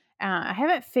yet. I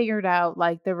haven't figured out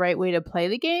like the right way to play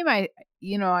the game. I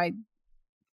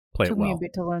play took it well. me a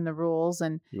bit to learn the rules,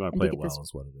 and you want to play it well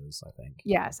is what it is, I think.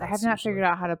 Yes, I have not figured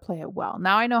out how to play it well.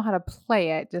 Now I know how to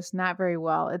play it, just not very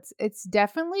well. It's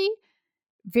definitely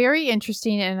very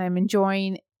interesting, and I'm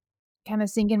enjoying kind of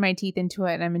sinking my teeth into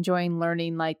it, and I'm enjoying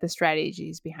learning like the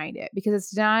strategies behind it, because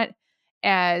it's not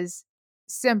as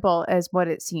simple as what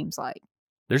it seems like.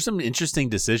 There's some interesting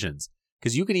decisions,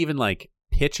 because you can even like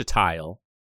pitch a tile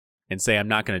and say, I'm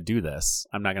not going to do this.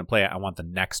 I'm not going to play it. I want the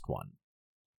next one.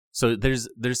 So there's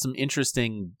some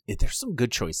interesting, there's some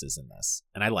good choices in this,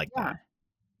 and I like that.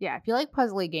 Yeah, if you like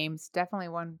puzzly games, definitely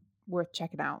one worth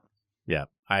checking out. Yeah,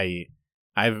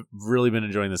 I've really been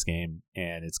enjoying this game,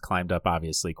 and it's climbed up,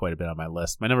 obviously, quite a bit on my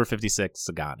list. My number 56,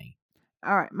 Sagani.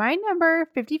 All right, my number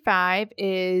 55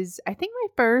 is, I think, my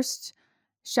first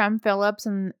Shem Phillips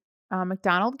and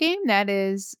McDonald game. That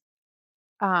is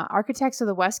Architects of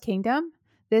the West Kingdom.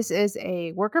 This is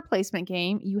a worker placement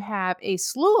game. You have a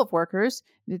slew of workers.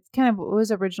 It's kind of what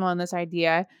was original in this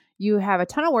idea. You have a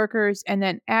ton of workers, and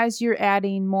then as you're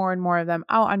adding more and more of them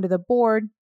out onto the board,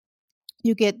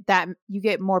 you get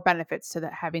more benefits to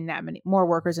that, having that many more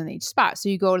workers in each spot. So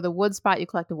you go to the wood spot, you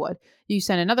collect the wood. You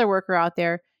send another worker out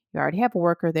there. You already have a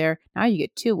worker there. Now you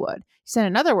get 2 wood. You send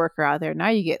another worker out there. Now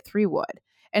you get 3 wood.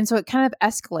 And so it kind of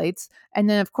escalates. And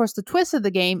then, of course, the twist of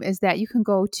the game is that you can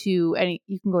go to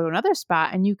another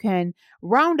spot, and you can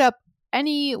round up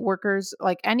any workers,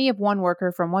 like any of one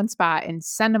worker from one spot, and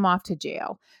send them off to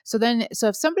jail. So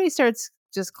if somebody starts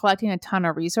just collecting a ton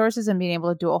of resources and being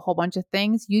able to do a whole bunch of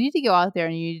things, you need to go out there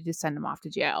and you need to send them off to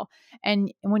jail.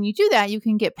 And when you do that, you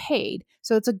can get paid.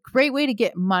 So it's a great way to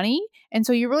get money. And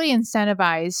so you're really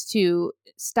incentivized to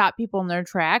stop people in their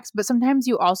tracks. But sometimes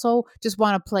you also just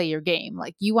want to play your game.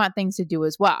 Like you want things to do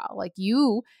as well. Like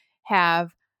you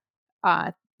have,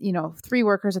 3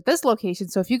 workers at this location.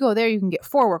 So if you go there, you can get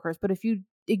 4 workers. But if you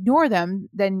ignore them,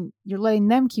 then you're letting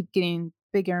them keep getting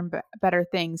bigger and better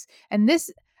things. And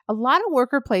a lot of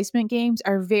worker placement games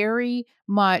are very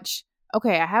much,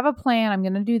 okay, I have a plan. I'm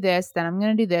going to do this, then I'm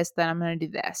going to do this, then I'm going to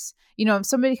do this. If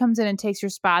somebody comes in and takes your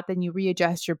spot, then you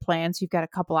readjust your plan. So you've got a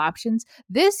couple options.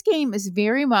 This game is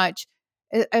very much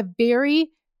a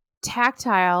very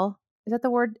tactile. Is that the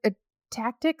word?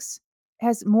 Tactics?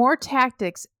 Has more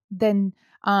tactics than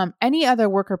any other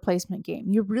worker placement game.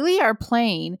 You really are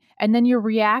playing, and then you're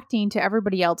reacting to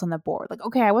everybody else on the board. Like,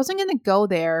 okay, I wasn't going to go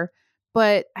there,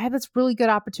 but I have this really good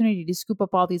opportunity to scoop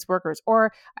up all these workers.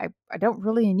 Or I don't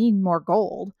really need more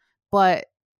gold, but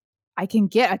I can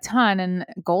get a ton, and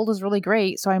gold is really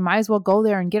great. So I might as well go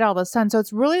there and get all this ton. So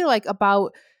it's really like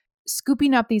about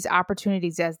scooping up these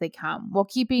opportunities as they come while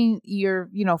keeping your,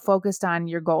 focused on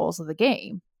your goals of the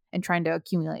game and trying to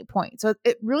accumulate points. So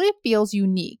it really feels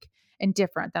unique and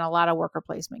different than a lot of worker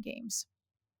placement games.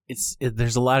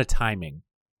 There's a lot of timing.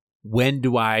 When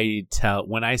do I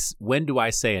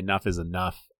say enough is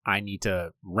enough? I need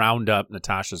to round up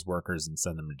Natasha's workers and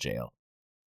send them to jail.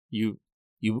 You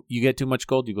get too much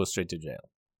gold, you go straight to jail.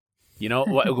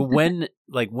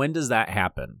 When does that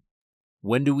happen?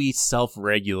 When do we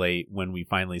self-regulate when we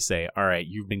finally say, all right,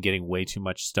 you've been getting way too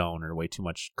much stone or way too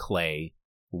much clay,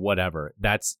 whatever.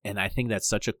 And I think that's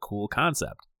such a cool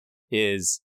concept,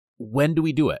 is when do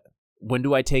we do it? When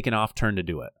do I take an off turn to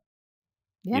do it?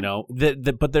 Yeah.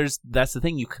 But that's the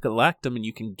thing. You collect them and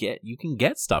you can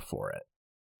get stuff for it.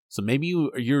 So maybe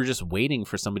you're just waiting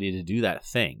for somebody to do that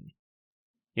thing.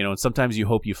 And sometimes you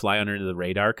hope you fly under the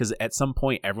radar, because at some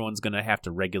point everyone's going to have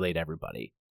to regulate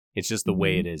everybody. It's just the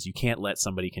way it is. You can't let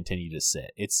somebody continue to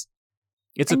sit.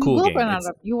 It's a And cool game.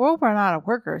 you will run out of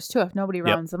workers too if nobody Yep.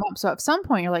 rounds them up. So at some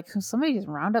point you're like, "Can somebody just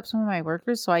round up some of my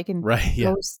workers so I can Right.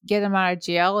 Yeah. get them out of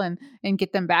jail and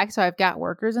get them back so I've got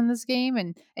workers in this game."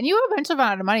 And you eventually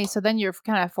run out of money, so then you're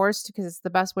kind of forced because it's the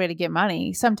best way to get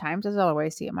money. Sometimes there's other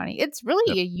ways to get money. It's Yep.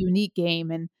 really a unique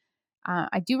game, and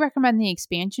I do recommend the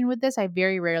expansion with this. I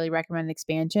very rarely recommend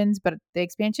expansions, but the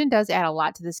expansion does add a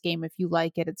lot to this game. If you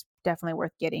like it, it's definitely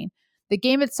worth getting. The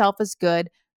game itself is good,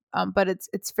 but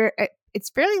it's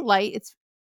fairly light. It's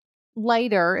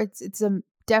lighter. It's a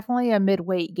definitely a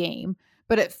midweight game,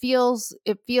 but it feels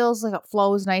like it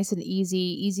flows nice and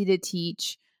easy to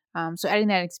teach. So adding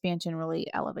that expansion really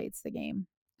elevates the game.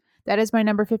 That is my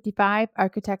number 55,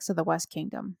 Architects of the West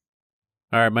Kingdom.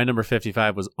 All right, my number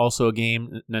 55 was also a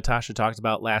game Natasha talked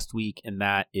about last week, and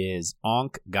that is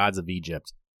Ankh, Gods of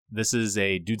Egypt. This is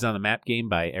a Dudes on the Map game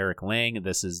by Eric Lang.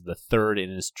 This is the third in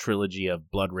his trilogy of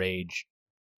Blood Rage,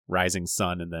 Rising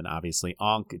Sun, and then obviously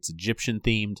Ankh. It's Egyptian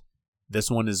themed.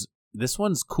 This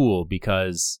one's cool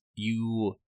because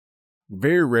you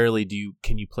very rarely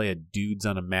can you play a Dudes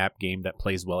on a Map game that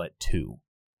plays well at 2.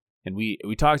 And we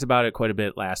talked about it quite a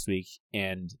bit last week,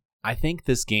 and I think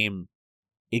this game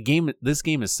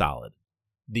is solid.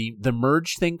 The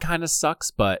merge thing kind of sucks,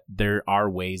 but there are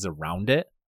ways around it.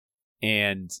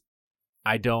 And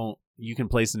you can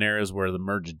play scenarios where the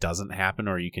merge doesn't happen,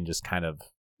 or you can just kind of,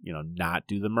 not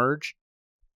do the merge.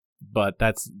 But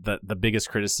that's the biggest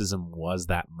criticism was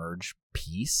that merge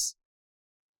piece.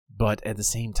 But at the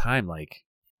same time, like,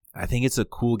 I think it's a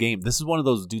cool game. This is one of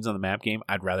those Dudes on the Map game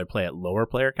I'd rather play at lower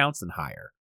player counts than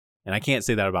higher. And I can't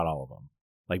say that about all of them.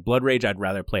 Like Blood Rage, I'd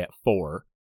rather play at 4.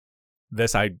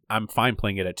 This, I'm fine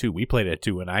playing it at 2. We played it at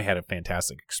 2, and I had a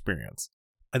fantastic experience.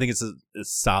 I think it's a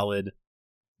solid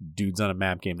Dudes on a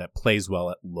Map game that plays well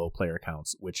at low player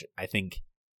counts, which I think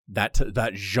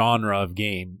that genre of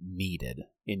game needed.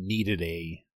 It needed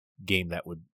a game that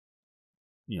would,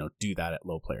 do that at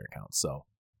low player counts. So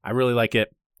I really like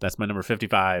it. That's my number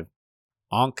 55,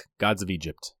 Ankh, Gods of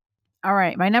Egypt. All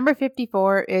right, my number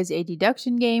 54 is a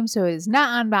deduction game, so it is not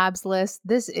on Bob's list.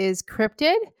 This is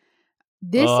Cryptid.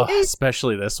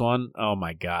 Especially this one. Oh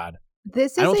my God. I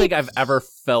don't think I've ever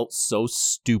felt so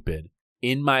stupid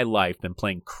in my life than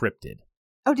playing Cryptid.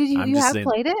 Oh, did you? You have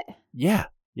played it? Yeah.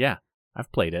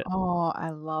 I've played it. Oh, I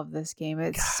love this game.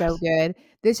 It's so good.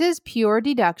 This is pure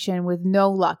deduction with no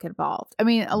luck involved. I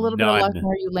mean, a little bit of luck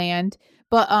where you land,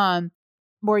 but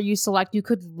where you select, you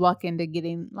could luck into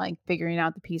getting figuring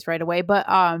out the piece right away, but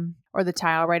or the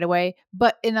tile right away.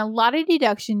 But in a lot of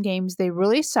deduction games, they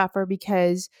really suffer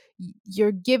because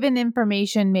you're given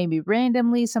information maybe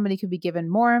randomly. Somebody could be given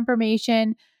more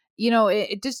information.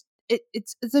 It's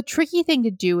a tricky thing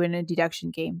to do in a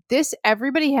deduction game.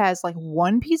 Everybody has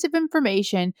one piece of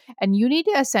information, and you need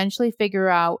to essentially figure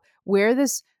out where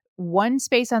this one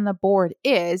space on the board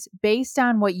is based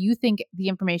on what you think the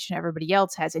information everybody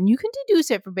else has. And you can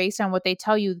deduce it based on what they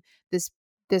tell you this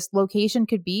location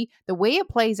could be. The way it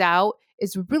plays out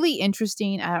is really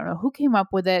interesting. I don't know who came up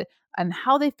with it and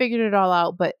how they figured it all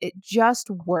out, but it just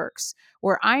works.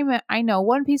 Where I know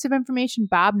one piece of information,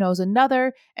 Bob knows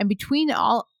another, and between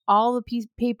all the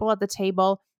people at the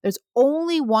table, there's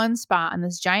only one spot on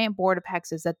this giant board of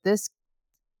hexes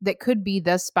that could be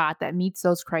the spot that meets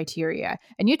those criteria.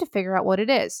 And you have to figure out what it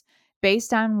is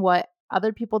based on what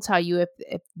other people tell you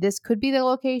if this could be the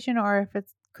location or if it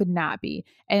could not be.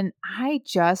 And I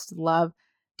just love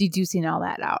deducing all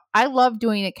that out. I love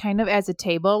doing it kind of as a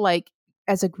table,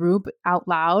 as a group out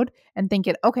loud and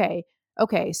thinking, okay,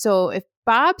 so if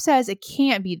Bob says it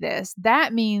can't be this,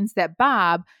 that means that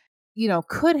Bob he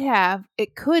could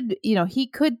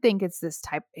think it's this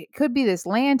type. It could be this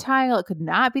land tile. It could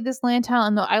not be this land tile.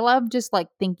 And I love just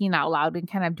thinking out loud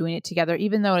and kind of doing it together,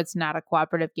 even though it's not a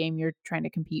cooperative game. You're trying to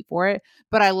compete for it.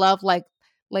 But I love like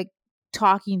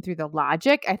talking through the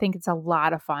logic. I think it's a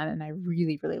lot of fun. And I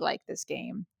really, really like this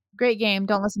game. Great game.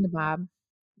 Don't listen to Bob.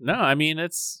 No, I mean,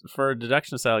 it's for a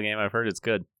deduction style game. I've heard it's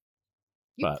good.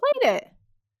 You played it.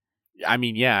 I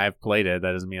mean, yeah, I've played it.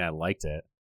 That doesn't mean I liked it.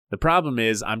 The problem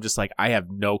is I'm just I have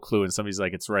no clue, and somebody's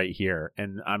like, it's right here.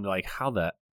 And I'm like, how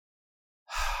the...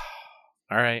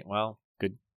 All right, well,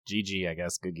 good. GG, I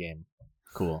guess. Good game.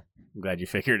 Cool. I'm glad you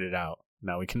figured it out.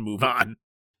 Now we can move on.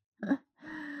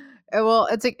 Well,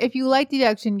 it's if you like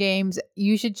deduction games,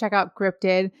 you should check out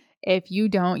Cryptid. If you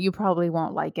don't, you probably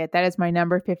won't like it. That is my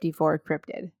number 54,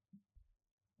 Cryptid.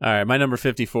 All right, my number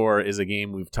 54 is a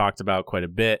game we've talked about quite a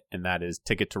bit, and that is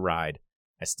Ticket to Ride.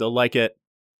 I still like it.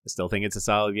 I still think it's a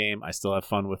solid game. I still have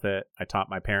fun with it. I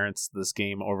taught my parents this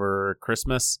game over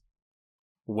Christmas.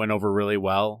 Went over really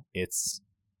well. It's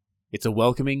a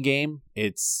welcoming game.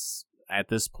 at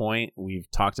this point, we've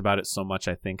talked about it so much,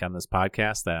 I think, on this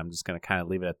podcast that I'm just going to kind of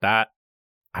leave it at that.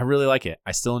 I really like it.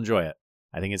 I still enjoy it.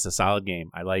 I think it's a solid game.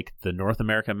 I like the North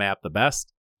America map the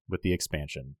best with the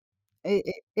expansion. It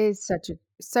is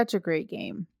such a great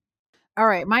game. All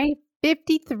right, my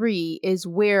 53 is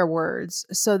where words.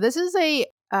 So this is a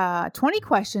 20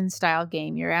 question style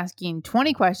game. You're asking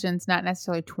 20 questions, not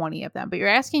necessarily 20 of them, but you're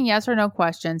asking yes or no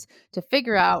questions to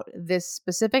figure out this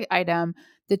specific item.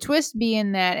 The twist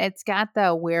being that it's got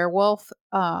the werewolf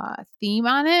theme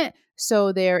on it.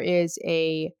 So there is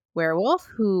a werewolf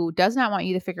who does not want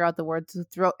you to figure out the words,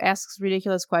 asks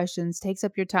ridiculous questions, takes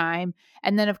up your time.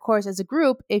 And then, of course, as a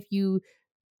group, if you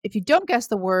don't guess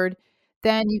the word,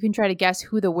 then you can try to guess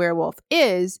who the werewolf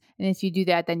is, and if you do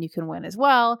that, then you can win as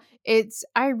well.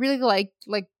 I really like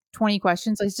 20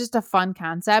 questions. It's just a fun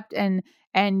concept, and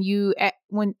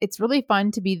when it's really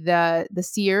fun to be the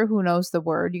seer who knows the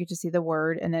word. You get to see the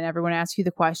word, and then everyone asks you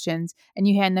the questions, and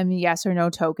you hand them yes or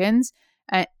no tokens.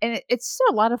 It's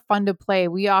just a lot of fun to play.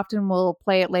 We often will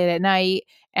play it late at night,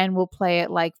 and we'll play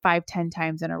it like 5-10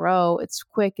 times in a row. It's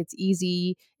quick, it's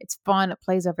easy, it's fun. It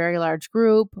plays a very large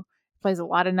group, plays a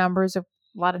lot of number of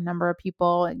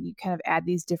people, and you kind of add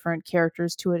these different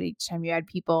characters to it each time you add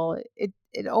people. It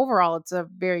overall, it's a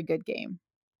very good game.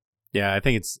 Yeah, I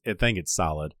think it's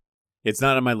solid. It's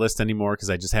not on my list anymore because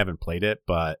I just haven't played it,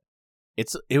 but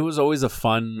it was always a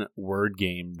fun word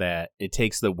game that it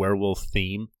takes the werewolf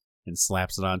theme and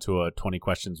slaps it onto a 20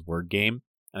 questions word game.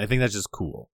 And I think that's just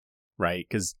cool, right?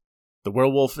 Because the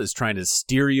werewolf is trying to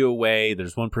steer you away.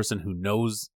 There's one person who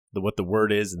knows what the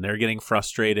word is, and they're getting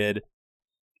frustrated.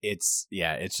 It's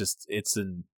a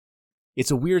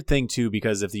weird thing too,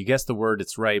 because if you guess the word,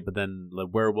 it's right, but then the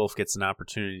werewolf gets an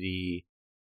opportunity,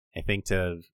 I think,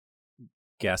 to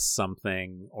guess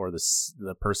something, or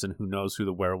the person who knows who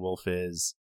the werewolf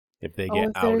is, if they get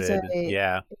outed.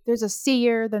 If there's a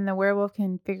seer, then the werewolf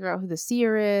can figure out who the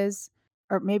seer is.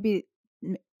 Or maybe,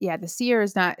 the seer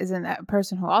isn't that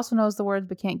person who also knows the words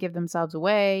but can't give themselves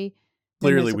away.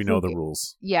 Clearly, we know the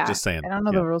rules. Yeah. Just saying. I don't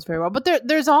know the rules very well, but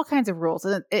there's all kinds of rules.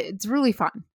 And it's really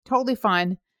fun. Totally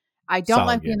fun. I don't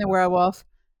like being the werewolf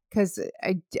because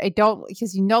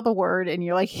because you know the word and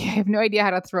you're like, I have no idea how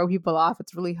to throw people off.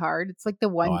 It's really hard. It's like the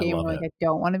one game where I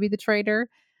don't want to be the traitor.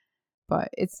 But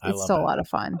it's still a lot of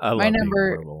fun. My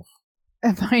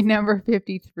number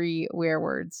 53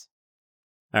 werewords.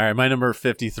 All right, my number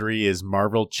 53 is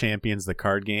Marvel Champions, the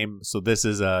card game. So this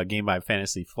is a game by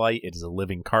Fantasy Flight. It is a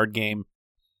living card game.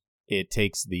 It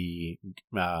takes the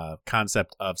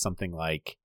concept of something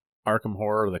like Arkham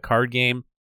Horror, the card game,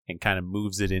 and kind of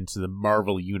moves it into the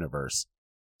Marvel universe.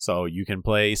 So you can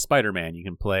play Spider-Man, you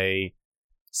can play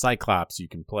Cyclops, you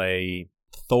can play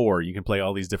Thor, you can play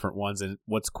all these different ones. And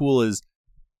what's cool is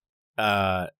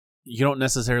you don't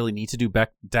necessarily need to do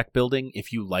deck building.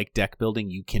 If you like deck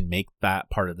building, you can make that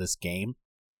part of this game.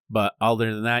 But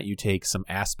other than that, you take some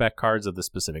aspect cards of the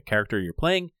specific character you're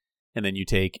playing, and then you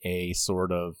take a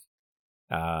sort of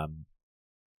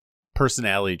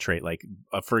personality trait. Like,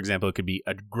 for example, it could be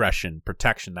aggression,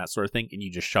 protection, that sort of thing, and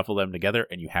you just shuffle them together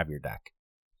and you have your deck.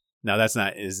 Now, that's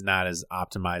not as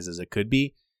optimized as it could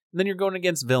be. And then you're going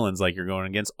against villains, like you're going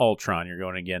against Ultron, you're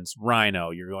going against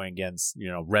Rhino, you're going against,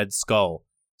 Red Skull.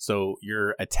 So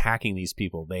you're attacking these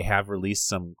people. They have released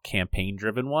some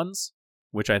campaign-driven ones,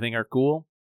 which I think are cool.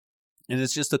 And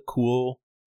it's just a cool,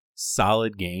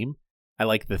 solid game. I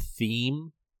like the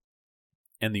theme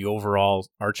and the overall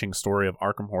arching story of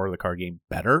Arkham Horror, the card game,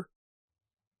 better.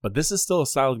 But this is still a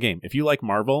solid game. If you like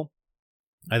Marvel,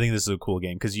 I think this is a cool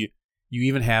game because you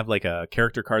even have like a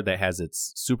character card that has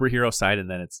its superhero side and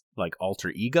then it's like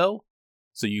alter ego.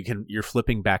 So you're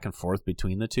flipping back and forth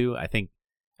between the two. I think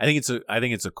it's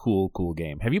a cool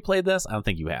game. Have you played this? I don't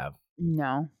think you have.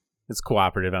 No. It's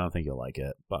cooperative. I don't think you'll like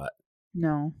it, but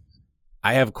no.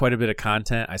 I have quite a bit of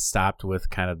content. I stopped with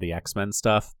kind of the X-Men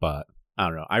stuff, but I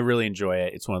don't know. I really enjoy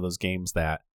it. It's one of those games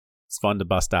that it's fun to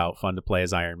bust out, fun to play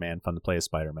as Iron Man, fun to play as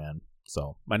Spider-Man.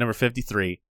 So my number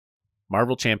 53,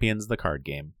 Marvel Champions, the card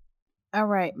game. All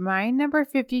right. My number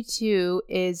 52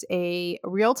 is a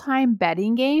real-time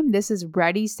betting game. This is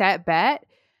Ready, Set, Bet.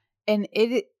 And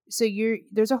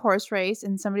there's a horse race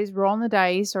and somebody's rolling the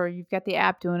dice, or you've got the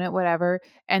app doing it, whatever.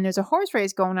 And there's a horse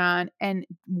race going on. And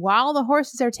while the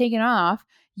horses are taking off,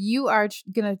 you are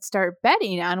going to start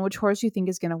betting on which horse you think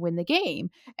is going to win the game.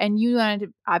 And you want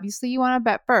to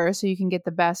bet first so you can get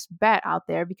the best bet out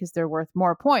there because they're worth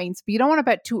more points. But you don't want to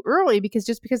bet too early because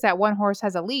just because that one horse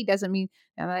has a lead doesn't mean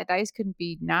that dice couldn't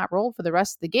be not rolled for the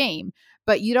rest of the game.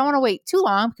 But you don't want to wait too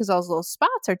long because those little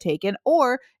spots are taken.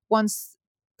 Or once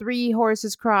 3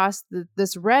 horses cross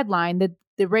this red line,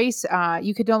 the race,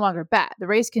 you could no longer bet. The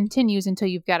race continues until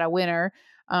you've got a winner,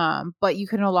 but you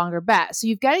can no longer bet. So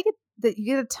you've got to you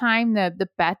get to time the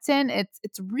bets in.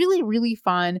 It's really really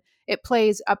fun. It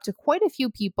plays up to quite a few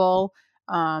people.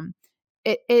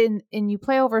 And you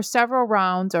play over several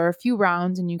rounds or a few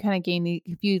rounds, and you kind of gain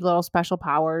a few little special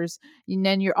powers. And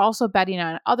then you're also betting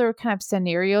on other kind of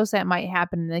scenarios that might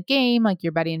happen in the game. Like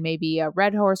you're betting maybe a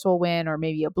red horse will win, or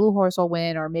maybe a blue horse will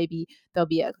win, or maybe there'll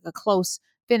be a close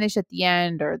finish at the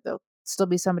end, or there'll still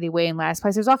be somebody way in last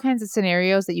place. There's all kinds of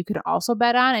scenarios that you could also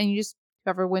bet on, and you just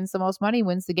whoever wins the most money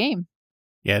wins the game.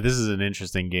 Yeah, this is an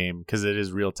interesting game because it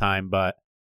is real time, but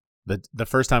the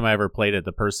first time I ever played it,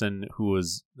 the person who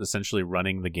was essentially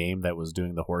running the game that was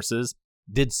doing the horses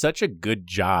did such a good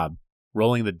job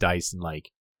rolling the dice and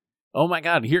like, oh my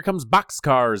god, here comes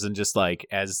boxcars, and just like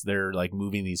as they're like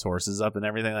moving these horses up and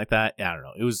everything like that. I don't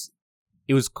know. It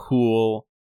was cool.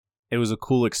 It was a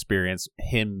cool experience.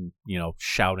 Him,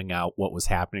 shouting out what was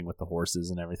happening with the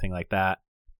horses and everything like that.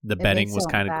 The betting was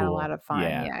kind of cool. A lot of fun.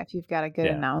 Yeah, if you've got a good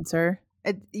Yeah. announcer.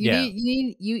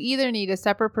 You either need a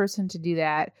separate person to do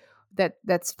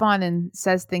that's fun and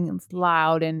says things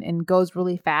loud and goes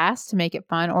really fast to make it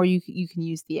fun, or you can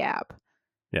use the app.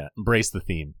 Yeah, embrace the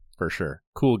theme for sure.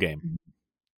 Cool game.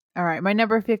 All right, my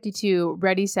number 52,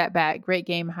 Ready Set Bet. Great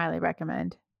game, highly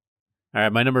recommend. All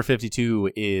right, my number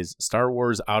 52 is Star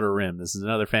Wars Outer Rim. This is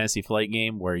another Fantasy Flight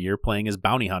game where you're playing as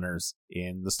bounty hunters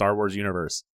in the Star Wars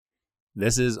universe.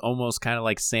 This is almost kind of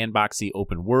like sandboxy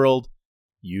open world.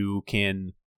 You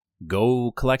can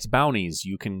go collect bounties.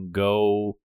 You can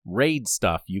go raid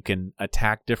stuff. You can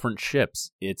attack different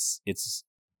ships.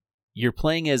 You're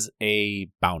playing as a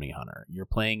bounty hunter. You're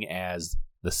playing as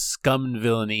the scum and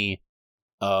villainy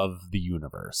of the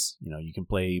universe. You can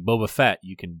play Boba Fett.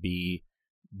 You can be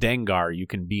Dengar. You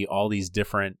can be all these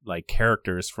different like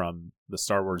characters from the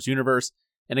Star Wars universe.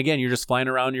 And again, you're just flying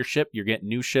around your ship. You're getting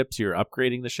new ships. You're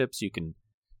upgrading the ships. You can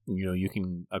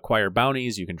acquire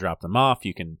bounties. You can drop them off.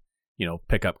 You can,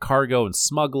 pick up cargo and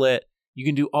smuggle it. You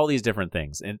can do all these different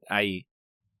things. And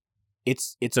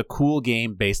it's a cool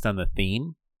game based on the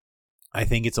theme. I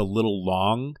think it's a little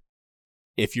long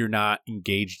if you're not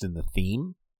engaged in the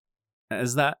theme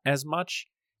as much.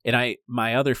 And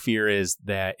my other fear is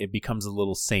that it becomes a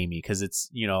little samey because it's,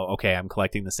 okay, I'm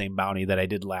collecting the same bounty that I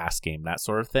did last game, that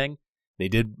sort of thing. They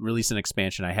did release an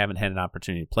expansion. I haven't had an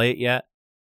opportunity to play it yet,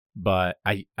 but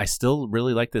I still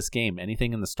really like this game.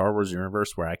 Anything in the Star Wars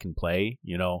universe where I can play,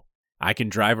 I can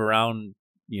drive around,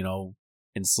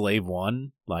 in Slave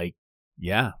One, like,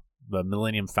 yeah, the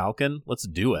Millennium Falcon. Let's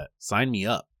do it. Sign me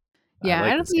up. Yeah,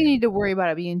 I don't think you need to worry about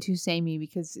it being too samey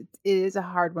because it is a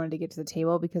hard one to get to the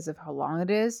table because of how long it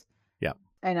is. Yeah.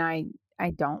 And I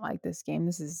don't like this game.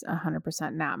 This is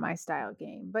 100% not my style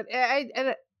game. But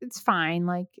it's fine.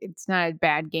 Like, it's not a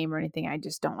bad game or anything. I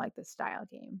just don't like this style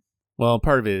game. Well,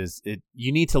 part of it is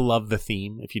you need to love the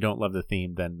theme. If you don't love the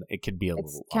theme, then it could be a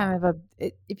little kind of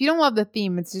if you don't love the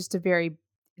theme, it's just the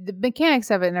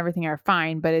mechanics of it and everything are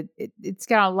fine, but it's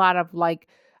got a lot of like,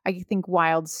 I think,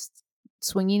 wild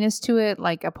swinginess to it,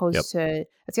 like opposed to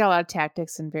it's got a lot of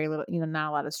tactics and very little, not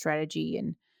a lot of strategy,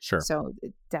 and sure. So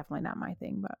it's definitely not my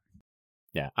thing, but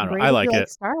yeah, I don't know. I like it.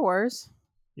 Star Wars.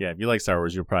 Yeah, if you like Star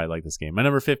Wars, you'll probably like this game. My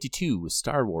number 52 was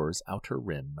Star Wars Outer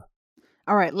Rim.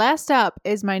 All right, last up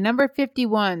is my number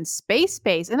 51, Space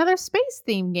Base, another space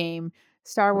theme game.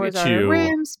 Star Wars Outer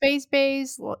Rim, Space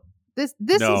Base. Well, this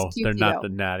is cute. No, they're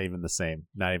not even the same.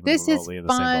 Not even this remotely in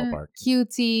the same ballpark.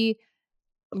 Cutesy,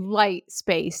 light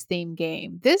space theme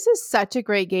game. This is such a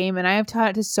great game, and I have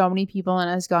taught it to so many people, and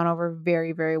it has gone over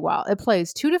very, very well. It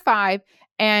plays 2 to 5,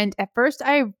 and at first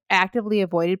I actively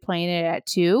avoided playing it at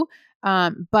 2.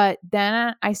 But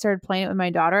then I started playing it with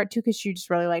my daughter at 2 because she just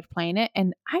really liked playing it.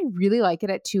 And I really like it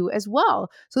at 2 as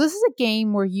well. So this is a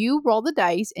game where you roll the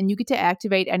dice and you get to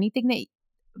activate anything that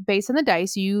based on the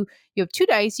dice. You have 2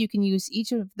 dice. You can use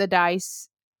each of the dice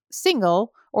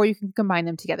single, or you can combine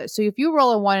them together. So if you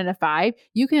roll a 1 and a 5,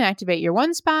 you can activate your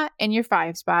 1 spot and your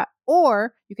 5 spot,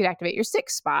 or you could activate your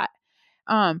 6 spot.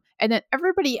 And then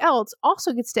everybody else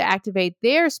also gets to activate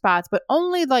their spots, but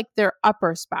only like their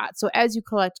upper spot. So as you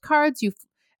collect cards,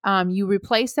 you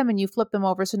replace them and you flip them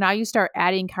over. So now you start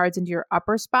adding cards into your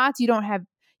upper spots. You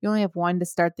only have 1 to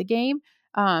start the game.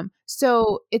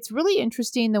 So it's really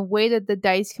interesting the way that the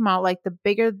dice come out. Like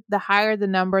the higher the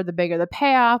number, the bigger the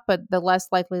payoff, but the less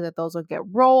likely that those will get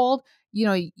rolled.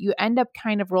 You end up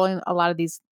kind of rolling a lot of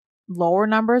these lower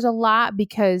numbers a lot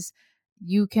because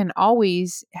you can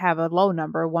always have a low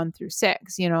number 1 through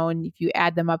 6, and if you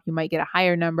add them up, you might get a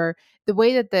higher number. The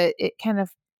way that it kind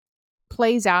of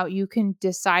plays out, you can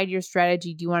decide your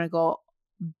strategy. Do you want to go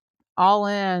all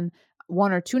in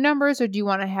one or two numbers, or do you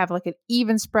want to have like an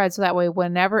even spread so that way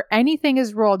whenever anything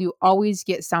is rolled, you always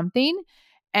get something?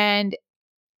 And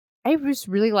I just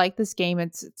really like this game.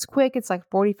 It's quick. It's like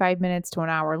 45 minutes to an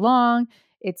hour long.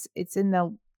 It's in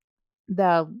the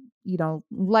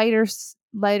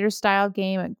lighter style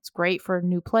game. It's great for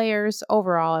new players.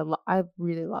 Overall, I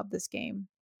really love this game.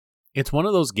 It's one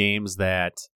of those games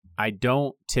that I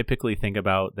don't typically think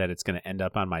about that it's going to end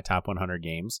up on my top 100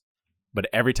 games. But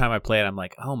every time I play it, I'm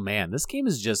like, oh man, this game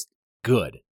is just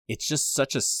good. It's just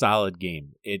such a solid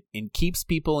game. It keeps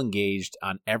people engaged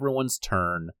on everyone's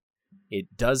turn.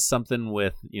 It does something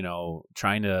with,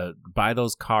 trying to buy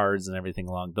those cards and everything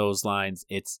along those lines.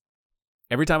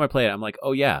 Every time I play it, I'm like,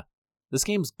 oh yeah, this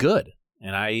game's good.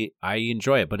 And I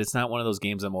enjoy it, but it's not one of those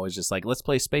games I'm always just like, let's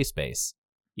play Space Base.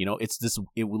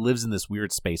 It lives in this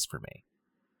weird space for me.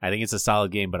 I think it's a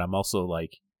solid game, but I'm also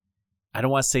like, I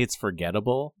don't want to say it's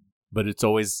forgettable, but it's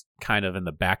always kind of in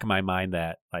the back of my mind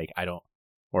that like I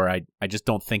just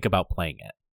don't think about playing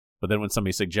it. But then when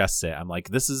somebody suggests it, I'm like,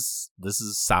 this is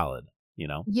solid,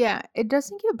 Yeah, it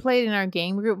doesn't get played in our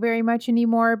game group very much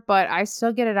anymore, but I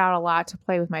still get it out a lot to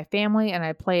play with my family, and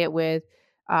I play it with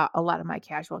a lot of my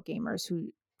casual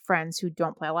friends who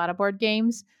don't play a lot of board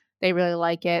games. They really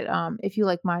like it. If you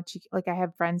like Machi, like I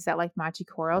have friends that like Machi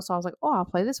Koro, so I was like, oh, I'll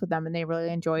play this with them, and they really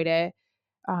enjoyed it.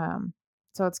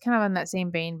 So it's kind of in that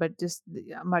same vein, but just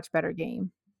a much better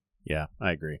game. Yeah,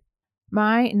 I agree.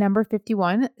 My number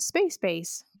 51, Space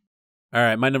Base. All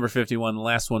right, my number 51, the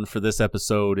last one for this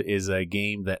episode, is a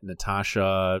game that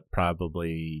Natasha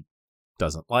probably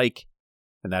doesn't like,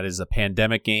 and that is a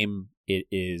pandemic game. It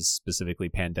is specifically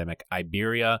Pandemic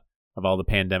Iberia. Of all the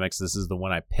pandemics, this is the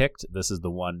one I picked. This is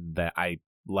the one that I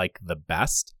like the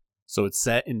best. So it's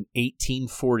set in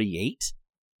 1848,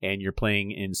 and you're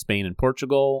playing in Spain and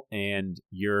Portugal, and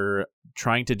you're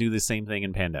trying to do the same thing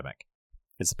in Pandemic.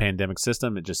 It's a pandemic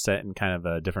system. It just set in kind of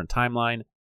a different timeline.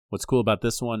 What's cool about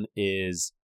this one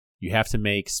is you have to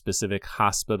make specific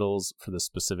hospitals for the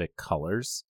specific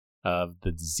colors of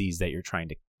the disease that you're trying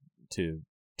to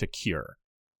cure.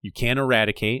 You can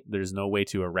eradicate. There's no way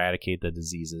to eradicate the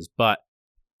diseases, but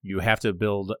you have to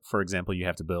build, for example, you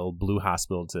have to build blue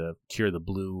hospital to cure the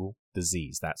blue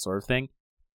disease, that sort of thing.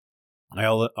 I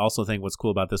also think what's cool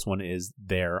about this one is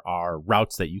there are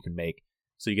routes that you can make.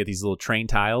 So you get these little train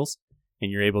tiles, and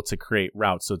you're able to create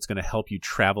routes. So it's going to help you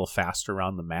travel faster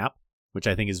around the map, which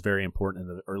I think is very important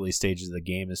in the early stages of the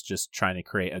game, is just trying to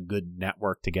create a good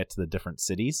network to get to the different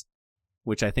cities,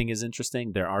 which I think is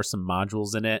interesting. There are some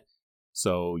modules in it.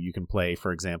 So you can play,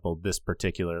 for example, this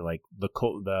particular, like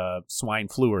the swine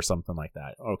flu or something like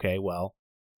that. Okay, well,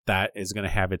 that is going to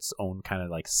have its own kind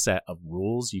of like set of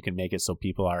rules. You can make it so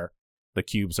the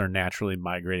cubes are naturally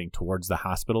migrating towards the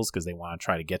hospitals because they want to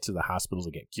try to get to the hospitals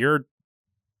to get cured.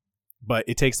 But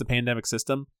it takes the pandemic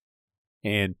system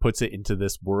and puts it into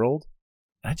this world.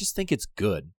 And I just think it's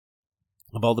good.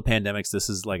 Of all the pandemics, this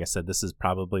is, like I said, this is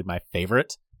probably my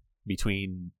favorite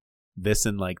between this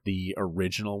and like the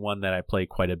original one that I play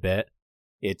quite a bit.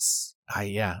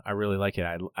 I really like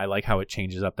it. I like how it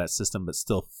changes up that system, but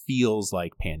still feels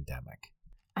like Pandemic.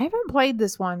 I haven't played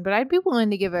this one, but I'd be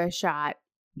willing to give it a shot.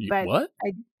 But what?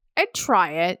 I'd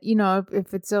try it.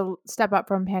 If it's a step up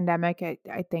from Pandemic,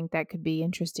 I think that could be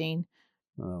interesting.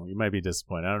 Oh, you might be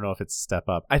disappointed. I don't know if it's a step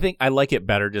up. I think I like it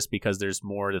better just because there's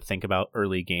more to think about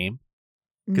early game.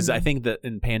 Because I think that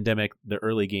in Pandemic, the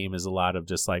early game is a lot of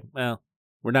just like, well,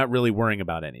 we're not really worrying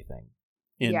about anything.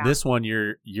 In this one,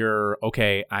 you're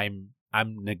okay. I'm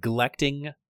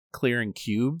neglecting clearing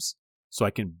cubes so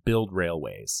I can build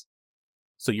railways.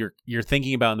 So you're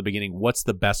thinking about in the beginning, what's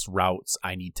the best routes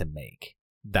I need to make,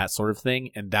 that sort of thing.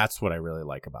 And that's what I really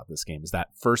like about this game, is that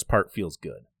first part feels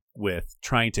good with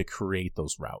trying to create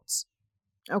those routes.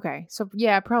 Okay, so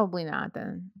yeah, probably not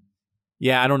then.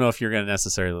 Yeah, I don't know if you're going to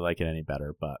necessarily like it any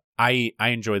better, but I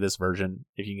enjoy this version.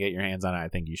 If you can get your hands on it, I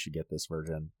think you should get this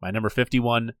version. My number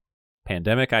 51,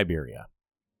 Pandemic Iberia.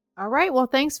 All right, well,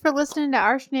 thanks for listening to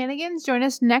our shenanigans. Join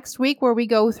us next week where we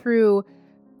go through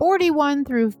 41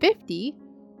 through 50.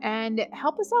 And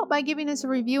help us out by giving us a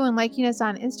review and liking us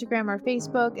on Instagram or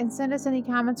Facebook, and send us any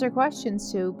comments or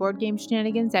questions to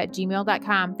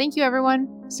boardgameshenanigans@gmail.com. Thank you,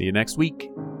 everyone. See you next week.